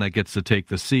only one that gets to take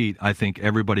the seat. I think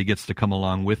everybody gets to come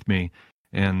along with me,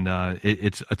 and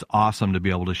it's awesome to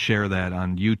be able to share that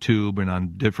on YouTube and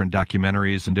on different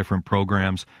documentaries and different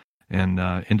programs, and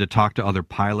to talk to other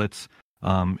pilots.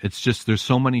 It's just there's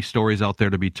so many stories out there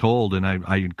to be told, and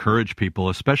I encourage people,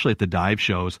 especially at the dive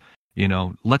shows,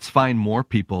 let's find more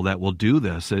people that will do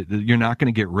this. You're not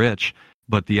going to get rich,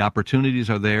 but the opportunities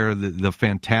are there. The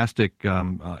fantastic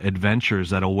adventures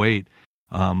that await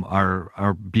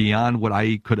are beyond what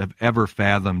I could have ever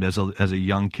fathomed as a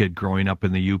young kid growing up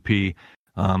in the UP.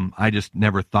 I just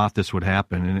never thought this would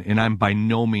happen, and I'm by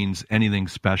no means anything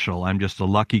special. I'm just a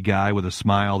lucky guy with a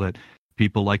smile that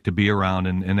people like to be around,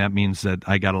 and that means that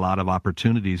I got a lot of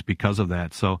opportunities because of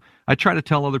that. So I try to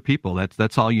tell other people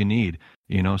that's all you need.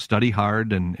 Study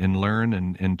hard and learn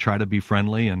and try to be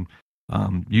friendly, and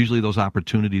usually those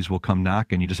opportunities will come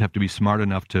knocking. You just have to be smart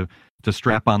enough to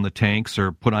strap on the tanks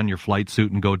or put on your flight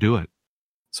suit and go do it.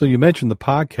 So you mentioned the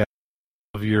podcast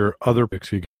of your other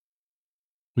picks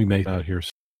we made out here.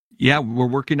 Yeah, we're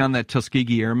working on that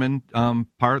Tuskegee Airmen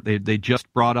part. They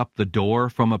just brought up the door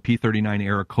from a P-39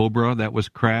 Airacobra that was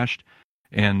crashed,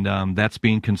 and that's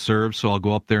being conserved. So I'll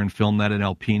go up there and film that in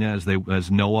Alpena as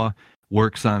NOAA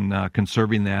works on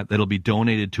conserving that. That'll be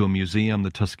donated to a museum,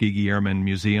 the Tuskegee Airmen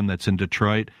Museum that's in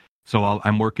Detroit. So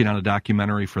I'm working on a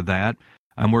documentary for that.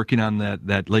 I'm working on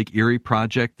that Lake Erie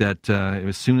project that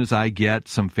as soon as I get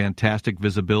some fantastic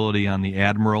visibility on the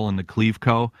Admiral and the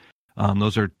Cleveco,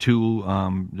 those are two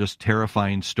just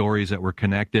terrifying stories that were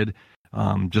connected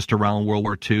just around World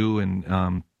War II.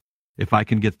 And if I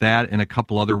can get that and a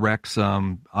couple other wrecks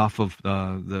off of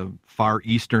the far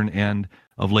eastern end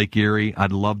of Lake Erie,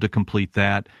 I'd love to complete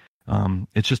that.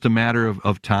 It's just a matter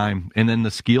of time. And then the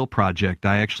Skeel project,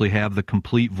 I actually have the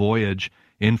complete voyage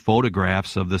in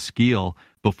photographs of the Skeel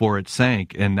before it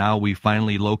sank. And now we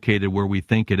finally located where we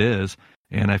think it is.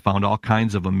 And I found all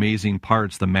kinds of amazing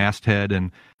parts, the masthead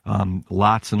and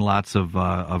lots and lots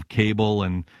of cable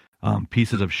and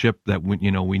pieces of ship that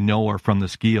we know are from the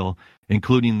Skeel,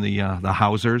 including the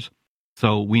hawsers.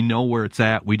 So we know where it's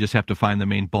at. We just have to find the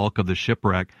main bulk of the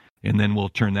shipwreck, and then we'll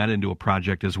turn that into a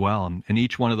project as well. And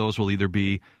each one of those will either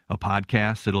be a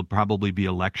podcast, it'll probably be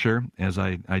a lecture, as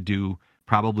I do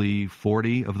probably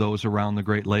 40 of those around the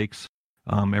Great Lakes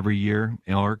every year,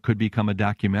 or it could become a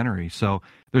documentary. So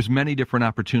there's many different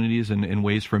opportunities and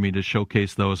ways for me to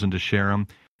showcase those and to share them.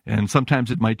 And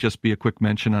sometimes it might just be a quick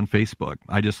mention on Facebook.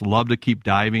 I just love to keep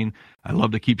diving. I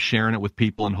love to keep sharing it with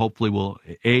people, and hopefully will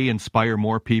A, inspire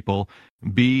more people,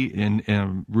 B,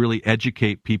 and really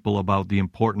educate people about the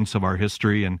importance of our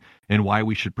history and why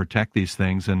we should protect these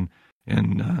things, and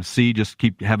C, just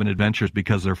keep having adventures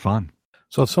because they're fun.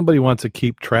 So if somebody wants to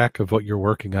keep track of what you're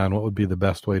working on, what would be the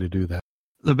best way to do that?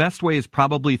 The best way is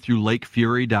probably through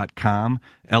lakefury.com,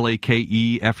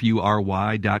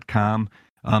 LAKEFURY.com.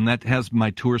 That has my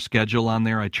tour schedule on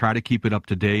there. I try to keep it up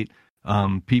to date.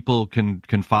 People can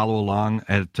follow along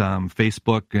at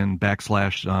Facebook and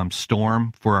 /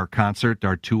 Storm for our concert,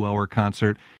 our 2-hour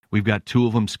concert. We've got 2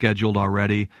 of them scheduled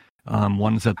already.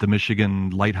 One's at the Michigan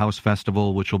Lighthouse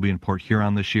Festival, which will be in Port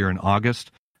Huron this year in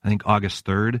August. I think August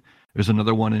 3rd. There's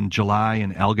another one in July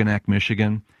in Algonac,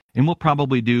 Michigan. And we'll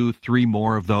probably do 3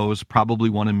 more of those, probably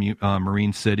one in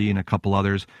Marine City and a couple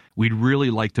others. We'd really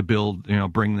like to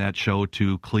bring that show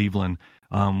to Cleveland.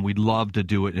 We'd love to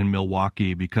do it in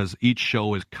Milwaukee because each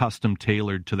show is custom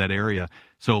tailored to that area.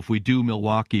 So if we do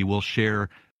Milwaukee, we'll share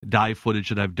dive footage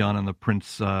that I've done on the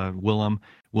Prince Willem.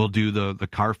 We'll do the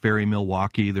car ferry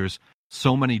Milwaukee. There's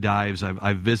so many dives.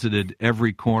 I've visited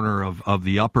every corner of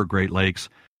the upper Great Lakes,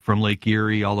 from Lake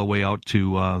Erie all the way out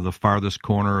to the farthest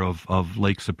corner of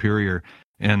Lake Superior.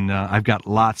 And I've got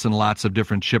lots and lots of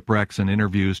different shipwrecks and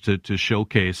interviews to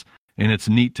showcase. and it's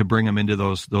neat to bring them into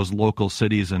those local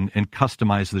cities and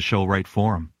customize the show right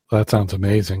for them. That sounds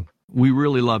amazing. We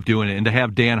really love doing it. And to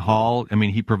have Dan Hall, I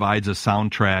mean, he provides a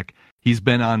soundtrack. He's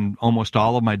been on almost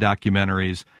all of my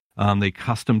documentaries. They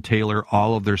custom tailor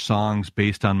all of their songs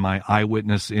based on my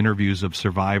eyewitness interviews of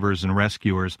survivors and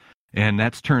rescuers. And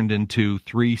that's turned into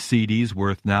 3 CDs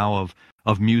worth now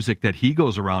of music that he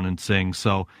goes around and sings.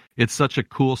 So it's such a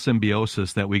cool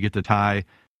symbiosis that we get to tie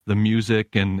the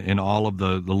music and all of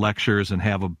the lectures and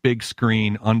have a big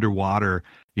screen underwater,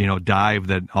 dive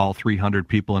that all 300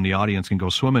 people in the audience can go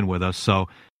swimming with us. So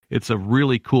it's a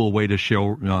really cool way to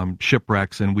show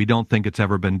shipwrecks, and we don't think it's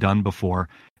ever been done before.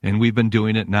 And we've been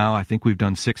doing it now. I think we've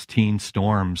done 16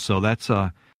 storms. So that's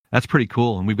pretty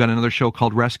cool. And we've got another show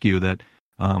called Rescue that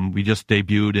we just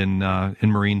debuted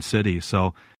in Marine City.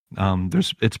 So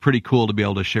it's pretty cool to be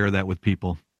able to share that with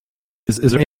people. Is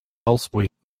there anything else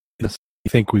you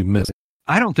think we missed?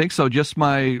 I don't think so. Just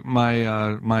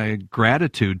my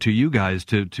gratitude to you guys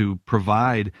to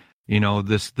provide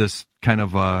this kind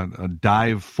of a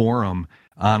dive forum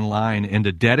online and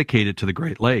to dedicate it to the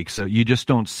Great Lakes. So you just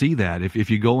don't see that. If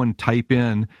you go and type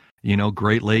in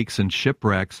Great Lakes and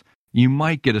shipwrecks, you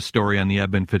might get a story on the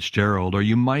Edmund Fitzgerald, or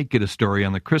you might get a story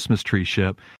on the Christmas tree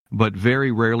ship, but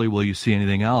very rarely will you see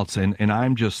anything else. And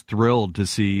I'm just thrilled to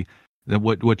see that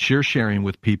what you're sharing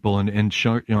with people and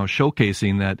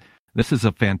showcasing that this is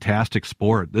a fantastic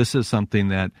sport. This is something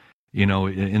that,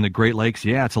 in the Great Lakes,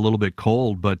 yeah, it's a little bit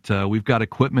cold, but we've got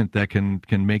equipment that can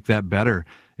make that better,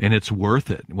 and it's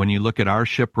worth it. When you look at our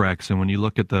shipwrecks and when you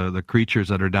look at the creatures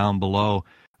that are down below,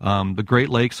 the Great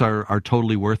Lakes are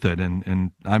totally worth it,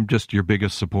 and I'm just your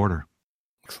biggest supporter.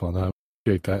 Excellent. I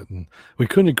appreciate that, and we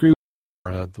couldn't agree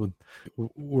with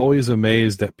we're always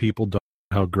amazed that people don't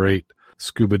know how great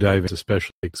scuba diving is,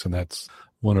 especially lakes, and that's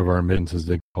one of our missions is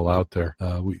to pull out there.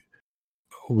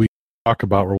 We talk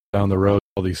about we're down the road,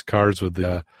 all these cars with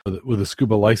a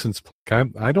scuba license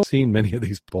plate. I don't see many of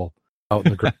these people out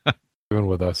in the ground doing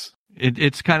with us.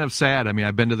 It's kind of sad. I mean,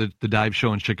 I've been to the dive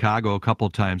show in Chicago a couple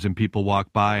of times, and people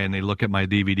walk by and they look at my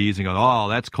DVDs and go, "Oh,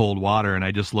 that's cold water," and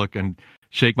I just look and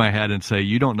shake my head and say,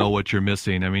 "You don't know what you're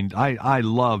missing." I mean, I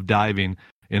love diving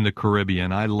in the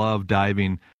Caribbean. I love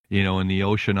diving, in the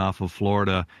ocean off of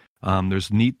Florida.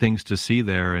 There's neat things to see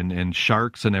there and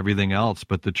sharks and everything else.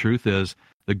 But the truth is,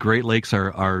 the Great Lakes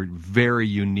are very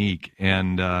unique,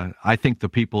 and I think the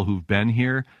people who've been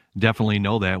here definitely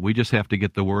know that. We just have to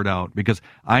get the word out, because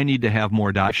I need to have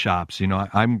more dive shops.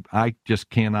 I just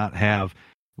cannot have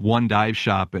one dive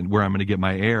shop and where I'm going to get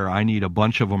my air. I need a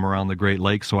bunch of them around the Great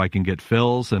Lakes so I can get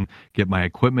fills and get my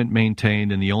equipment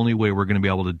maintained. And the only way we're going to be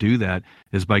able to do that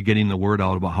is by getting the word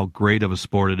out about how great of a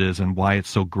sport it is and why it's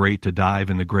so great to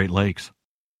dive in the Great Lakes.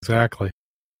 Exactly.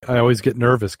 I always get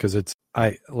nervous because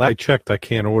I checked, I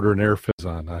can't order an air fizz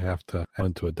on. I have to go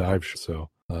into a dive shop. So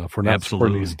if we're not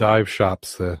supporting these dive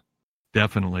shops,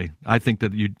 definitely. I think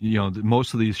that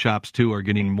most of these shops too are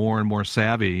getting more and more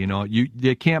savvy.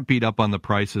 You can't beat up on the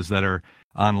prices that are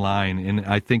online, and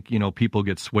I think people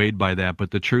get swayed by that.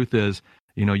 But the truth is,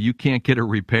 you can't get a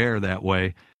repair that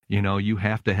way. You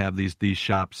have to have these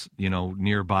shops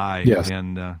nearby, yes.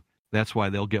 And that's why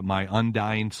they'll get my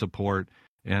undying support.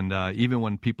 And even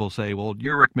when people say, "Well,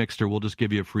 you're Rick Mixter, we'll just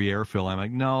give you a free air fill," I'm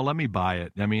like, "No, let me buy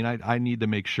it. I mean, I need to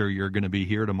make sure you're going to be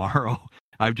here tomorrow."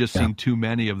 I've just seen too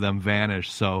many of them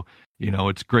vanish. So,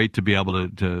 it's great to be able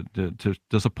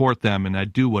to support them, and I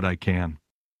do what I can.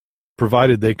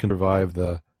 Provided they can survive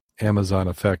the Amazon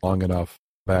effect long enough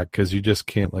back, because you just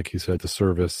can't, like you said, the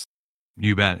service.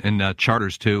 You bet. And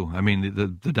charters too. I mean,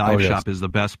 the dive shop is the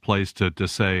best place to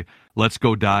say, let's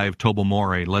go dive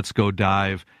Tobermory, let's go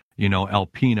dive,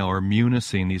 Alpena or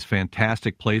Munising, these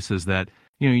fantastic places that,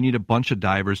 you need a bunch of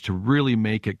divers to really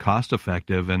make it cost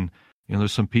effective. And,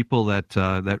 there's some people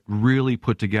that really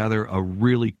put together a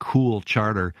really cool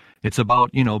charter. It's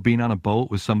about, being on a boat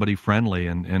with somebody friendly,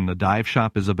 and the dive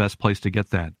shop is the best place to get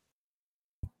that.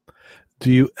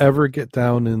 Do you ever get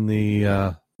down in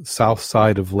the south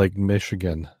side of Lake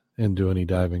Michigan and do any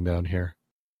diving down here?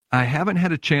 I haven't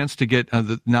had a chance to get,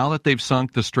 now that they've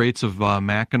sunk the Straits of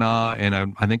Mackinac and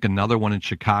I think another one in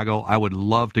Chicago, I would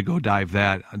love to go dive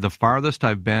that. The farthest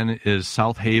I've been is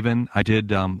South Haven. I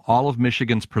did all of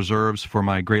Michigan's preserves for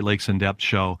my Great Lakes In Depth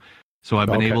show, so I've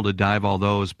been able to dive all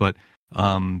those. But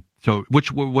so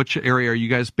which area are you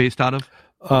guys based out of?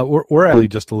 We're actually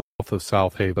just a little south of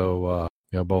South Haven.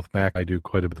 Both Mac, I do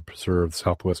quite a bit of preserve,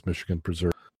 Southwest Michigan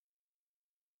preserve.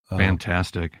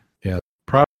 Fantastic. Yeah.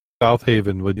 South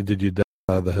Haven, did you the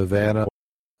Havana,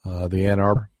 the Ann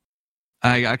Arbor?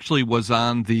 I actually was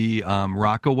on the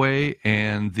Rockaway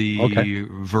and the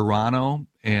Verano,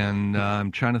 and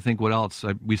I'm trying to think what else.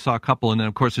 We saw a couple, and then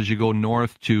of course as you go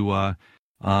north to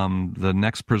the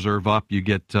next preserve up, you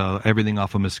get everything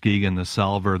off of Muskegon, the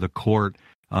Salver, the Court,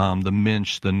 the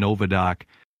Minch, the Novadoc.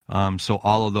 So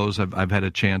all of those I've had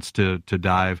a chance to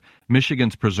dive.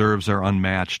 Michigan's preserves are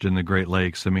unmatched in the Great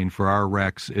Lakes. I mean, for our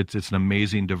wrecks, it's an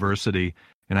amazing diversity,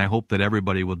 and I hope that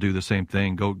everybody will do the same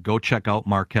thing. Go check out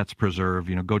Marquette's Preserve.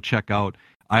 Go check out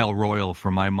Isle Royal. For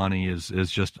my money, is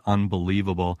just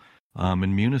unbelievable. And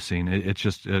Munising, it's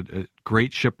just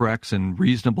great shipwrecks and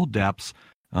reasonable depths.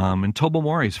 And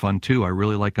Tobermory is fun too. I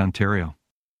really like Ontario.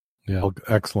 Yeah,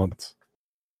 excellent.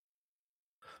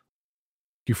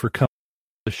 Thank you for coming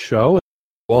to the show.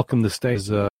 Welcome to stay.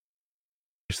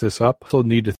 This up. Also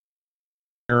need to thank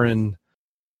Aaron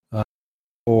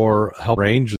for help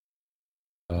range.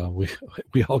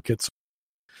 We all get,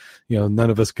 none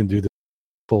of us can do the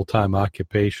full-time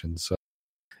occupation. So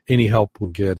any help we'll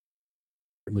get,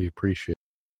 certainly appreciate.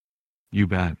 You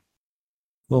bet.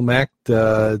 Well, Mac,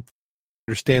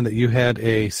 understand that you had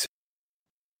a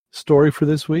story for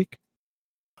this week.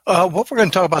 What we're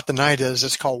going to talk about tonight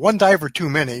it's called One Diver Too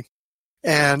Many.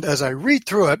 And as I read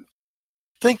through it,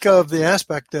 think of the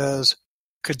aspect as,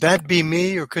 could that be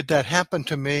me, or could that happen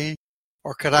to me,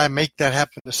 or could I make that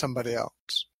happen to somebody else?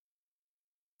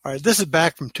 All right, this is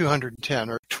back from 2010.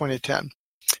 It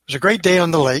was a great day on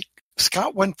the lake.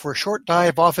 Scott went for a short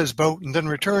dive off his boat and then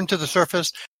returned to the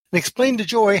surface and explained to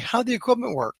Joy how the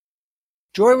equipment worked.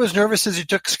 Joy was nervous as he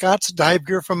took Scott's dive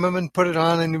gear from him and put it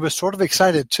on, and he was sort of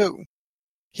excited too.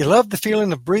 He loved the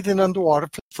feeling of breathing underwater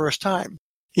for the first time.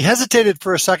 He hesitated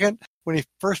for a second when he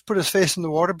first put his face in the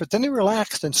water, but then he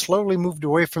relaxed and slowly moved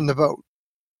away from the boat.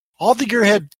 All the gear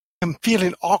had him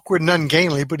feeling awkward and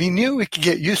ungainly, but he knew he could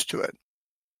get used to it.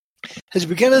 As he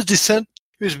began his descent,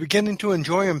 he was beginning to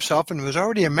enjoy himself and was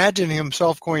already imagining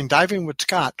himself going diving with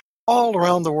Scott all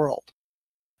around the world.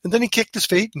 And then he kicked his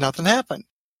feet and nothing happened.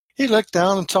 He looked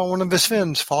down and saw one of his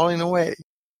fins falling away.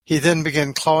 He then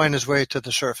began clawing his way to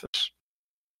the surface.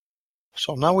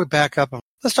 So now we back up and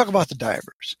let's talk about the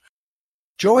divers.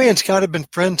 Joey and Scott had been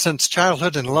friends since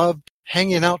childhood and loved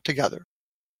hanging out together.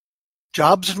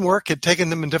 Jobs and work had taken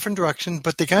them in different directions,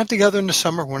 but they got together in the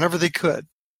summer whenever they could.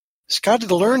 Scott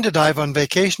had learned to dive on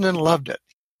vacation and loved it.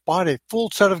 Bought a full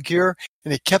set of gear,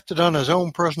 and he kept it on his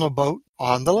own personal boat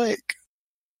on the lake.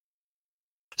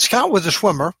 Scott was a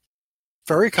swimmer,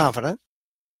 very confident,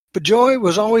 but Joey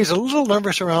was always a little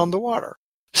nervous around the water.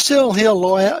 Still, he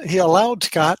allowed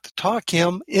Scott to talk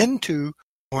him into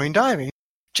going diving,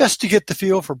 just to get the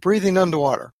feel for breathing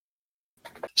underwater.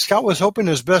 Scott was hoping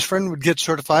his best friend would get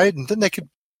certified, and then they could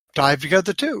dive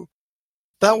together too.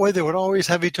 That way they would always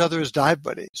have each other as dive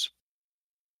buddies.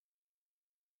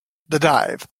 The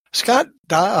dive. Scott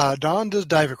donned his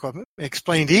dive equipment,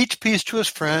 explained each piece to his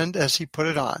friend as he put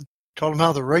it on, told him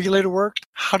how the regulator worked,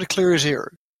 how to clear his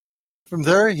ears. From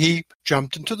there, he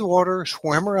jumped into the water,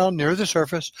 swam around near the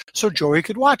surface so Joey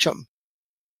could watch him.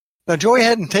 Now, Joey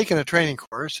hadn't taken a training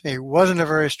course. He wasn't a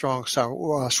very strong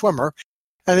swimmer,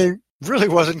 and he really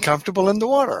wasn't comfortable in the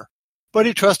water. But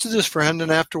he trusted his friend, and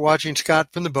after watching Scott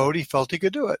from the boat, he felt he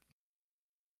could do it.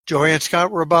 Joey and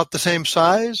Scott were about the same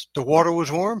size. The water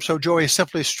was warm, so Joey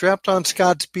simply strapped on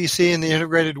Scott's PC and the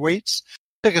integrated weights,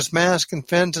 took his mask and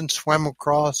fins, and swam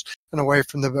across and away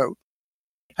from the boat.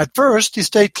 At first, he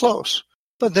stayed close,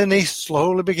 but then he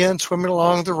slowly began swimming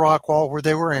along the rock wall where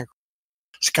they were anchored.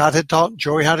 Scott had taught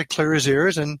Joey how to clear his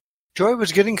ears, and Joey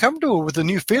was getting comfortable with the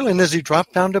new feeling as he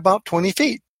dropped down to about 20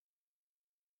 feet.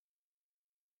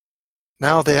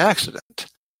 Now the accident.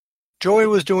 Joey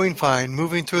was doing fine,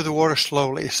 moving through the water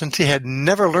slowly. Since he had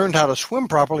never learned how to swim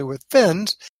properly with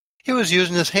fins, he was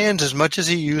using his hands as much as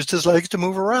he used his legs to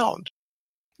move around.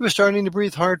 He was starting to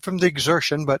breathe hard from the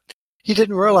exertion, but he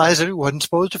didn't realize that he wasn't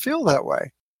supposed to feel that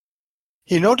way.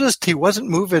 He noticed he wasn't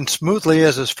moving smoothly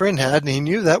as his friend had, and he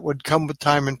knew that would come with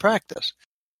time and practice.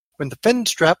 When the fin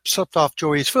strap slipped off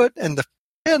Joey's foot and the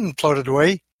fin floated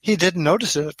away, he didn't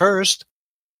notice it at first.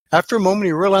 After a moment,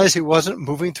 he realized he wasn't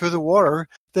moving through the water,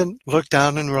 then looked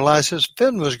down and realized his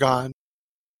fin was gone.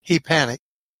 He panicked,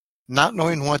 not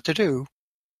knowing what to do.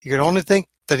 He could only think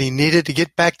that he needed to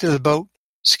get back to the boat.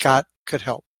 Scott could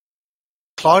help.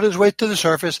 Clawed his way to the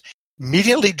surface,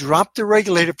 immediately dropped the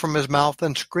regulator from his mouth,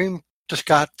 and screamed to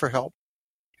Scott for help.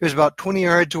 He was about 20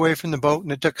 yards away from the boat,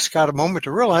 and it took Scott a moment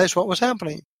to realize what was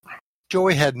happening.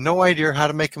 Joey had no idea how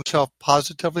to make himself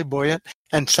positively buoyant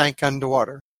and sank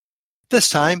underwater. This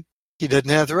time, he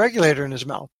didn't have the regulator in his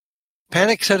mouth.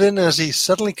 Panic set in as he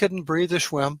suddenly couldn't breathe or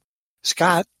swim.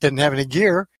 Scott didn't have any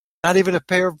gear, not even a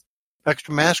pair of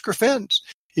extra mask or fins.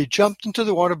 He jumped into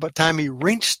the water, but by the time he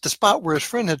reached the spot where his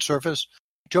friend had surfaced,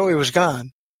 Joey was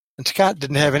gone, and Scott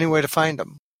didn't have any way to find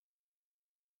him.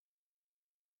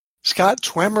 Scott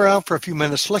swam around for a few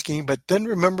minutes looking, but then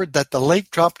remembered that the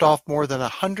lake dropped off more than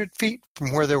 100 feet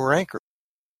from where they were anchored.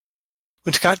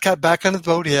 When Scott got back on the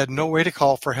boat, he had no way to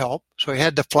call for help, so he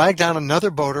had to flag down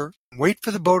another boater and wait for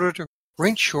the boater to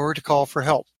reach shore to call for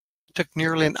help. It took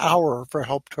nearly an hour for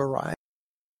help to arrive.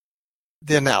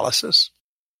 The analysis.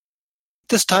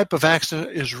 This type of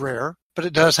accident is rare, but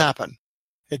it does happen.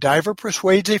 A diver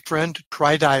persuades a friend to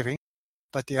try diving,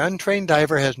 but the untrained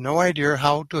diver has no idea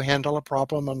how to handle a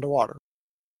problem underwater.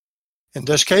 In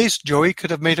this case, Joey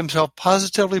could have made himself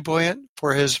positively buoyant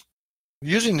for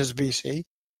using his VC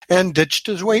and ditched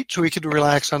his weight so he could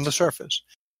relax on the surface.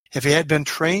 If he had been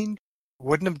trained, he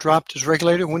wouldn't have dropped his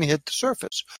regulator when he hit the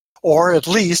surface, or at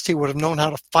least he would have known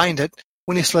how to find it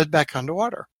when he slid back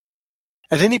underwater.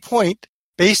 At any point,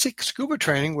 basic scuba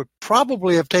training would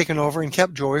probably have taken over and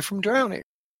kept Joey from drowning.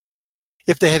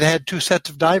 If they had had 2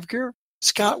 sets of dive gear,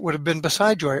 Scott would have been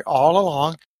beside Joey all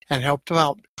along and helped him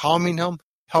out, calming him,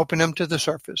 helping him to the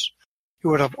surface. He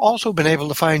would have also been able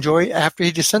to find Joey after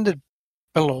he descended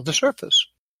below the surface.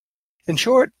 In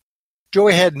short,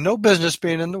 Joey had no business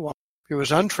being in the water. He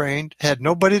was untrained, had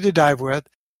nobody to dive with,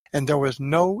 and there was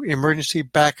no emergency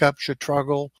backup should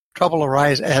trouble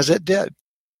arise as it did.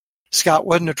 Scott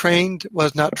was not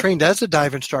trained as a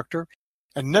dive instructor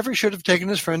and never should have taken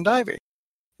his friend diving.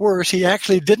 Worse, he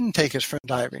actually didn't take his friend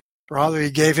diving. Rather,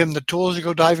 he gave him the tools to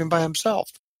go diving by himself.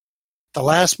 The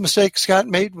last mistake Scott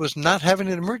made was not having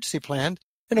an emergency plan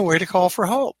and a way to call for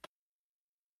help.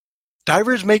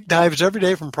 Divers make dives every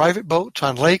day from private boats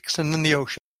on lakes and in the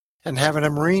ocean, and having a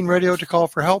marine radio to call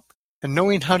for help and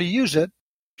knowing how to use it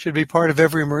should be part of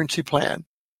every emergency plan.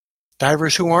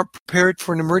 Divers who aren't prepared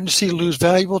for an emergency lose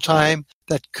valuable time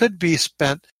that could be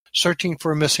spent searching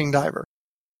for a missing diver.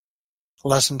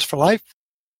 Lessons for life.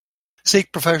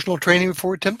 Seek professional training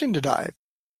before attempting to dive.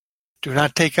 Do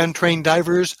not take untrained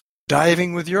divers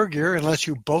diving with your gear unless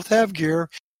you both have gear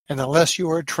and unless you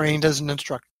are trained as an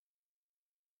instructor.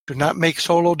 Do not make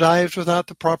solo dives without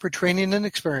the proper training and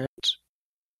experience.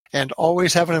 And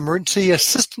always have an emergency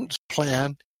assistance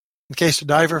plan in case a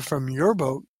diver from your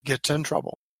boat gets in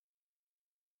trouble.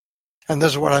 And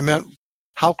this is what I meant.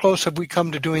 How close have we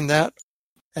come to doing that?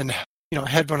 And,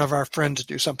 had one of our friends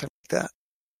do something like that.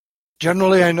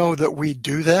 Generally, I know that we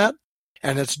do that,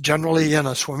 and it's generally in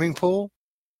a swimming pool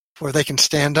where they can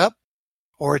stand up,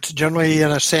 or it's generally in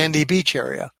a sandy beach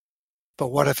area. But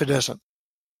what if it isn't?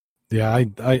 Yeah, I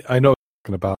know what you're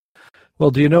talking about. Well,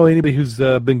 do you know anybody who's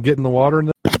been getting the water in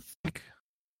the week?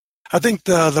 I think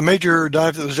the major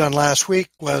dive that was done last week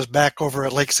was back over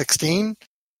at Lake 16.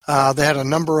 They had a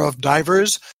number of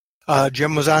divers.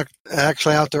 Jim was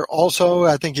actually out there also.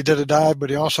 I think he did a dive, but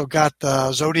he also got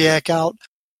the Zodiac out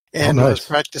and was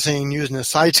practicing using a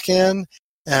side scan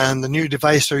and the new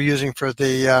device they're using for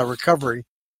the recovery.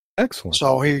 Excellent.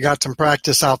 So he got some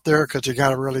practice out there because you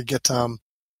got to really get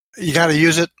you got to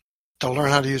use it to learn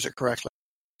how to use it correctly.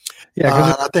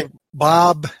 Yeah, I think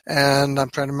Bob and I'm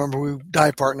trying to remember who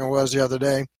dive partner was the other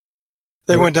day.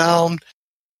 They went down.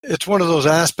 It's one of those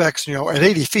aspects, at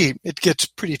 80 feet, it gets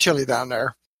pretty chilly down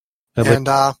there. And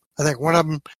I think one of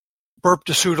them burped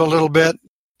the suit a little bit.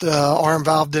 The arm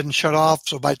valve didn't shut off,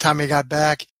 so by the time he got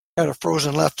back, he had a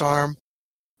frozen left arm.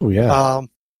 Oh, yeah.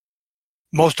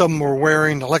 Most of them were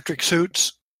wearing electric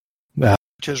suits,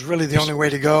 which is really the only way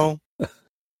to go.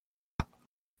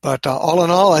 But all in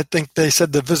all, I think they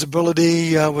said the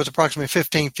visibility was approximately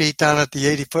 15 feet down at the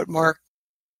 80-foot mark.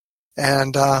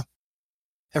 And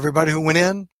everybody who went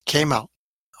in came out.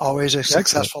 Always a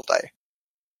successful day.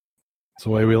 That's the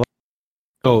way we like it.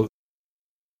 So,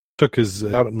 took his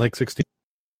out in Lake 16?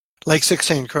 Lake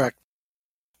 16, correct.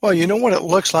 Well, you know what it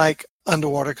looks like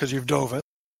underwater because you've dove it.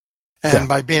 And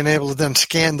by being able to then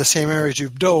scan the same areas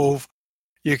you've dove,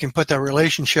 you can put that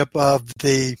relationship of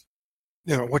the,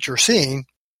 what you're seeing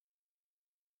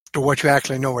to what you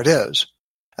actually know it is.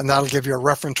 And that'll give you a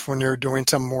reference when you're doing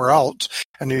somewhere else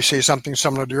and you see something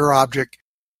similar to your object.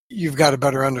 You've got a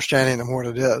better understanding of what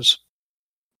it is.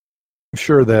 I'm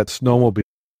sure that snowmobile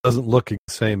doesn't look the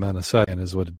same on a second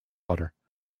as what water.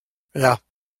 Yeah.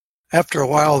 After a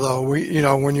while, though,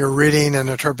 when you're reading and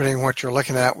interpreting what you're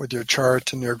looking at with your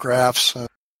charts and your graphs,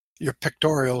 your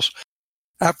pictorials,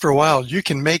 after a while, you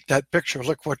can make that picture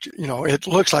look it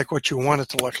looks like what you want it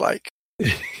to look like.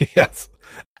 Yes.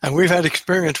 And we've had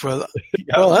experience with,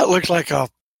 well, that looks like a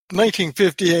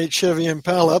 1958 Chevy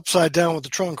Impala upside down with the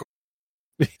trunk.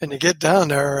 And you get down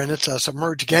there, and it's a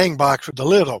submerged gang box with the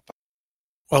lid open.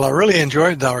 Well, I really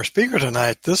enjoyed our speaker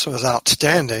tonight. This was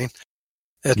outstanding.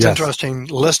 It's interesting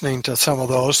listening to some of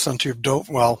those since you've dove,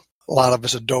 well, a lot of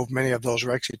us have dove many of those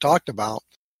wrecks you talked about.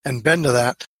 and been to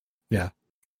that. Yeah.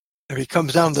 If he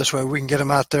comes down this way, we can get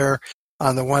him out there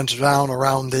on the ones down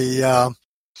around the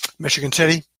Michigan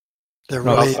City. They're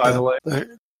really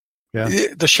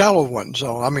the shallow ones.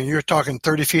 So I mean, you're talking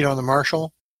 30 feet on the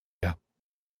Marshall. Yeah.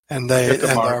 And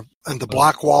the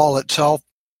block wall itself.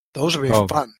 Those would be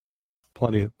fun.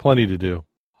 Plenty to do.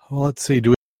 Well, let's see.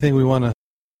 Do we have anything we want to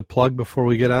plug before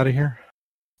we get out of here?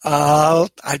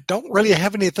 I don't really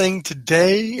have anything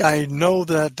today. I know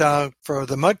that for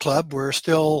the Mud Club, we're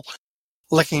still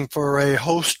looking for a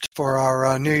host for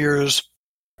our New Year's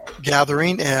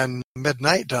gathering and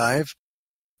midnight dive.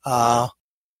 I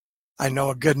know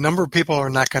a good number of people are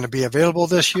not going to be available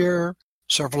this year.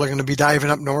 Several are going to be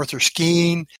diving up north or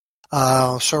skiing.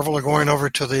 Several are going over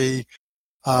to the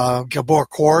Gilboa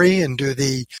Quarry and do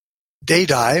the day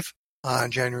dive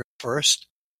on January 1st.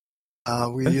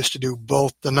 We used to do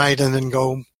both the night and then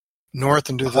go north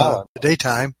and do the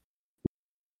daytime.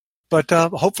 But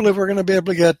hopefully we're going to be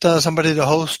able to get somebody to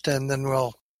host, and then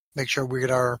we'll make sure we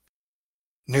get our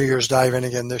New Year's dive in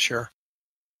again this year.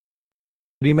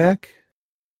 Ready, Mac?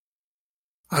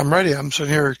 I'm ready. I'm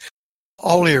sitting here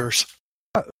all ears.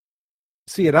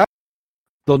 See it out.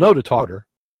 They'll know to talk her.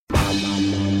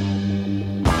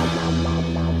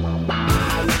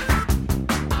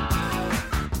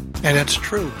 And it's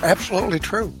true. Absolutely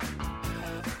true.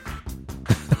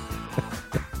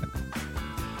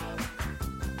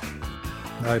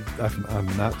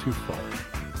 I'm not too far.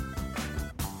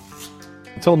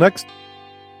 Until next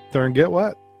turn, get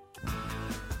wet.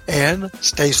 And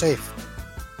stay safe.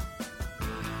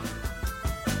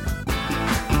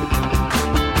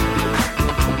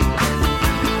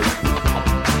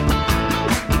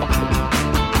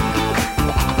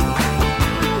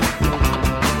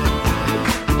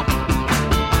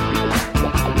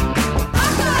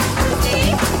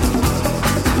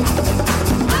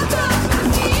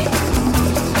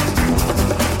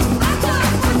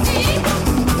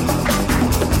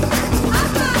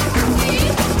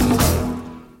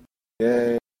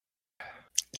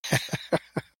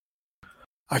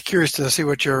 I'm curious to see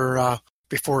what your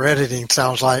before editing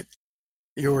sounds like.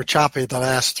 You were choppy the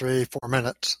last 3-4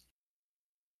 minutes.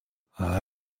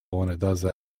 When it does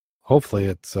that, hopefully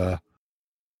it's won't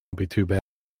be too bad.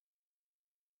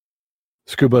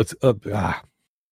 Scuba,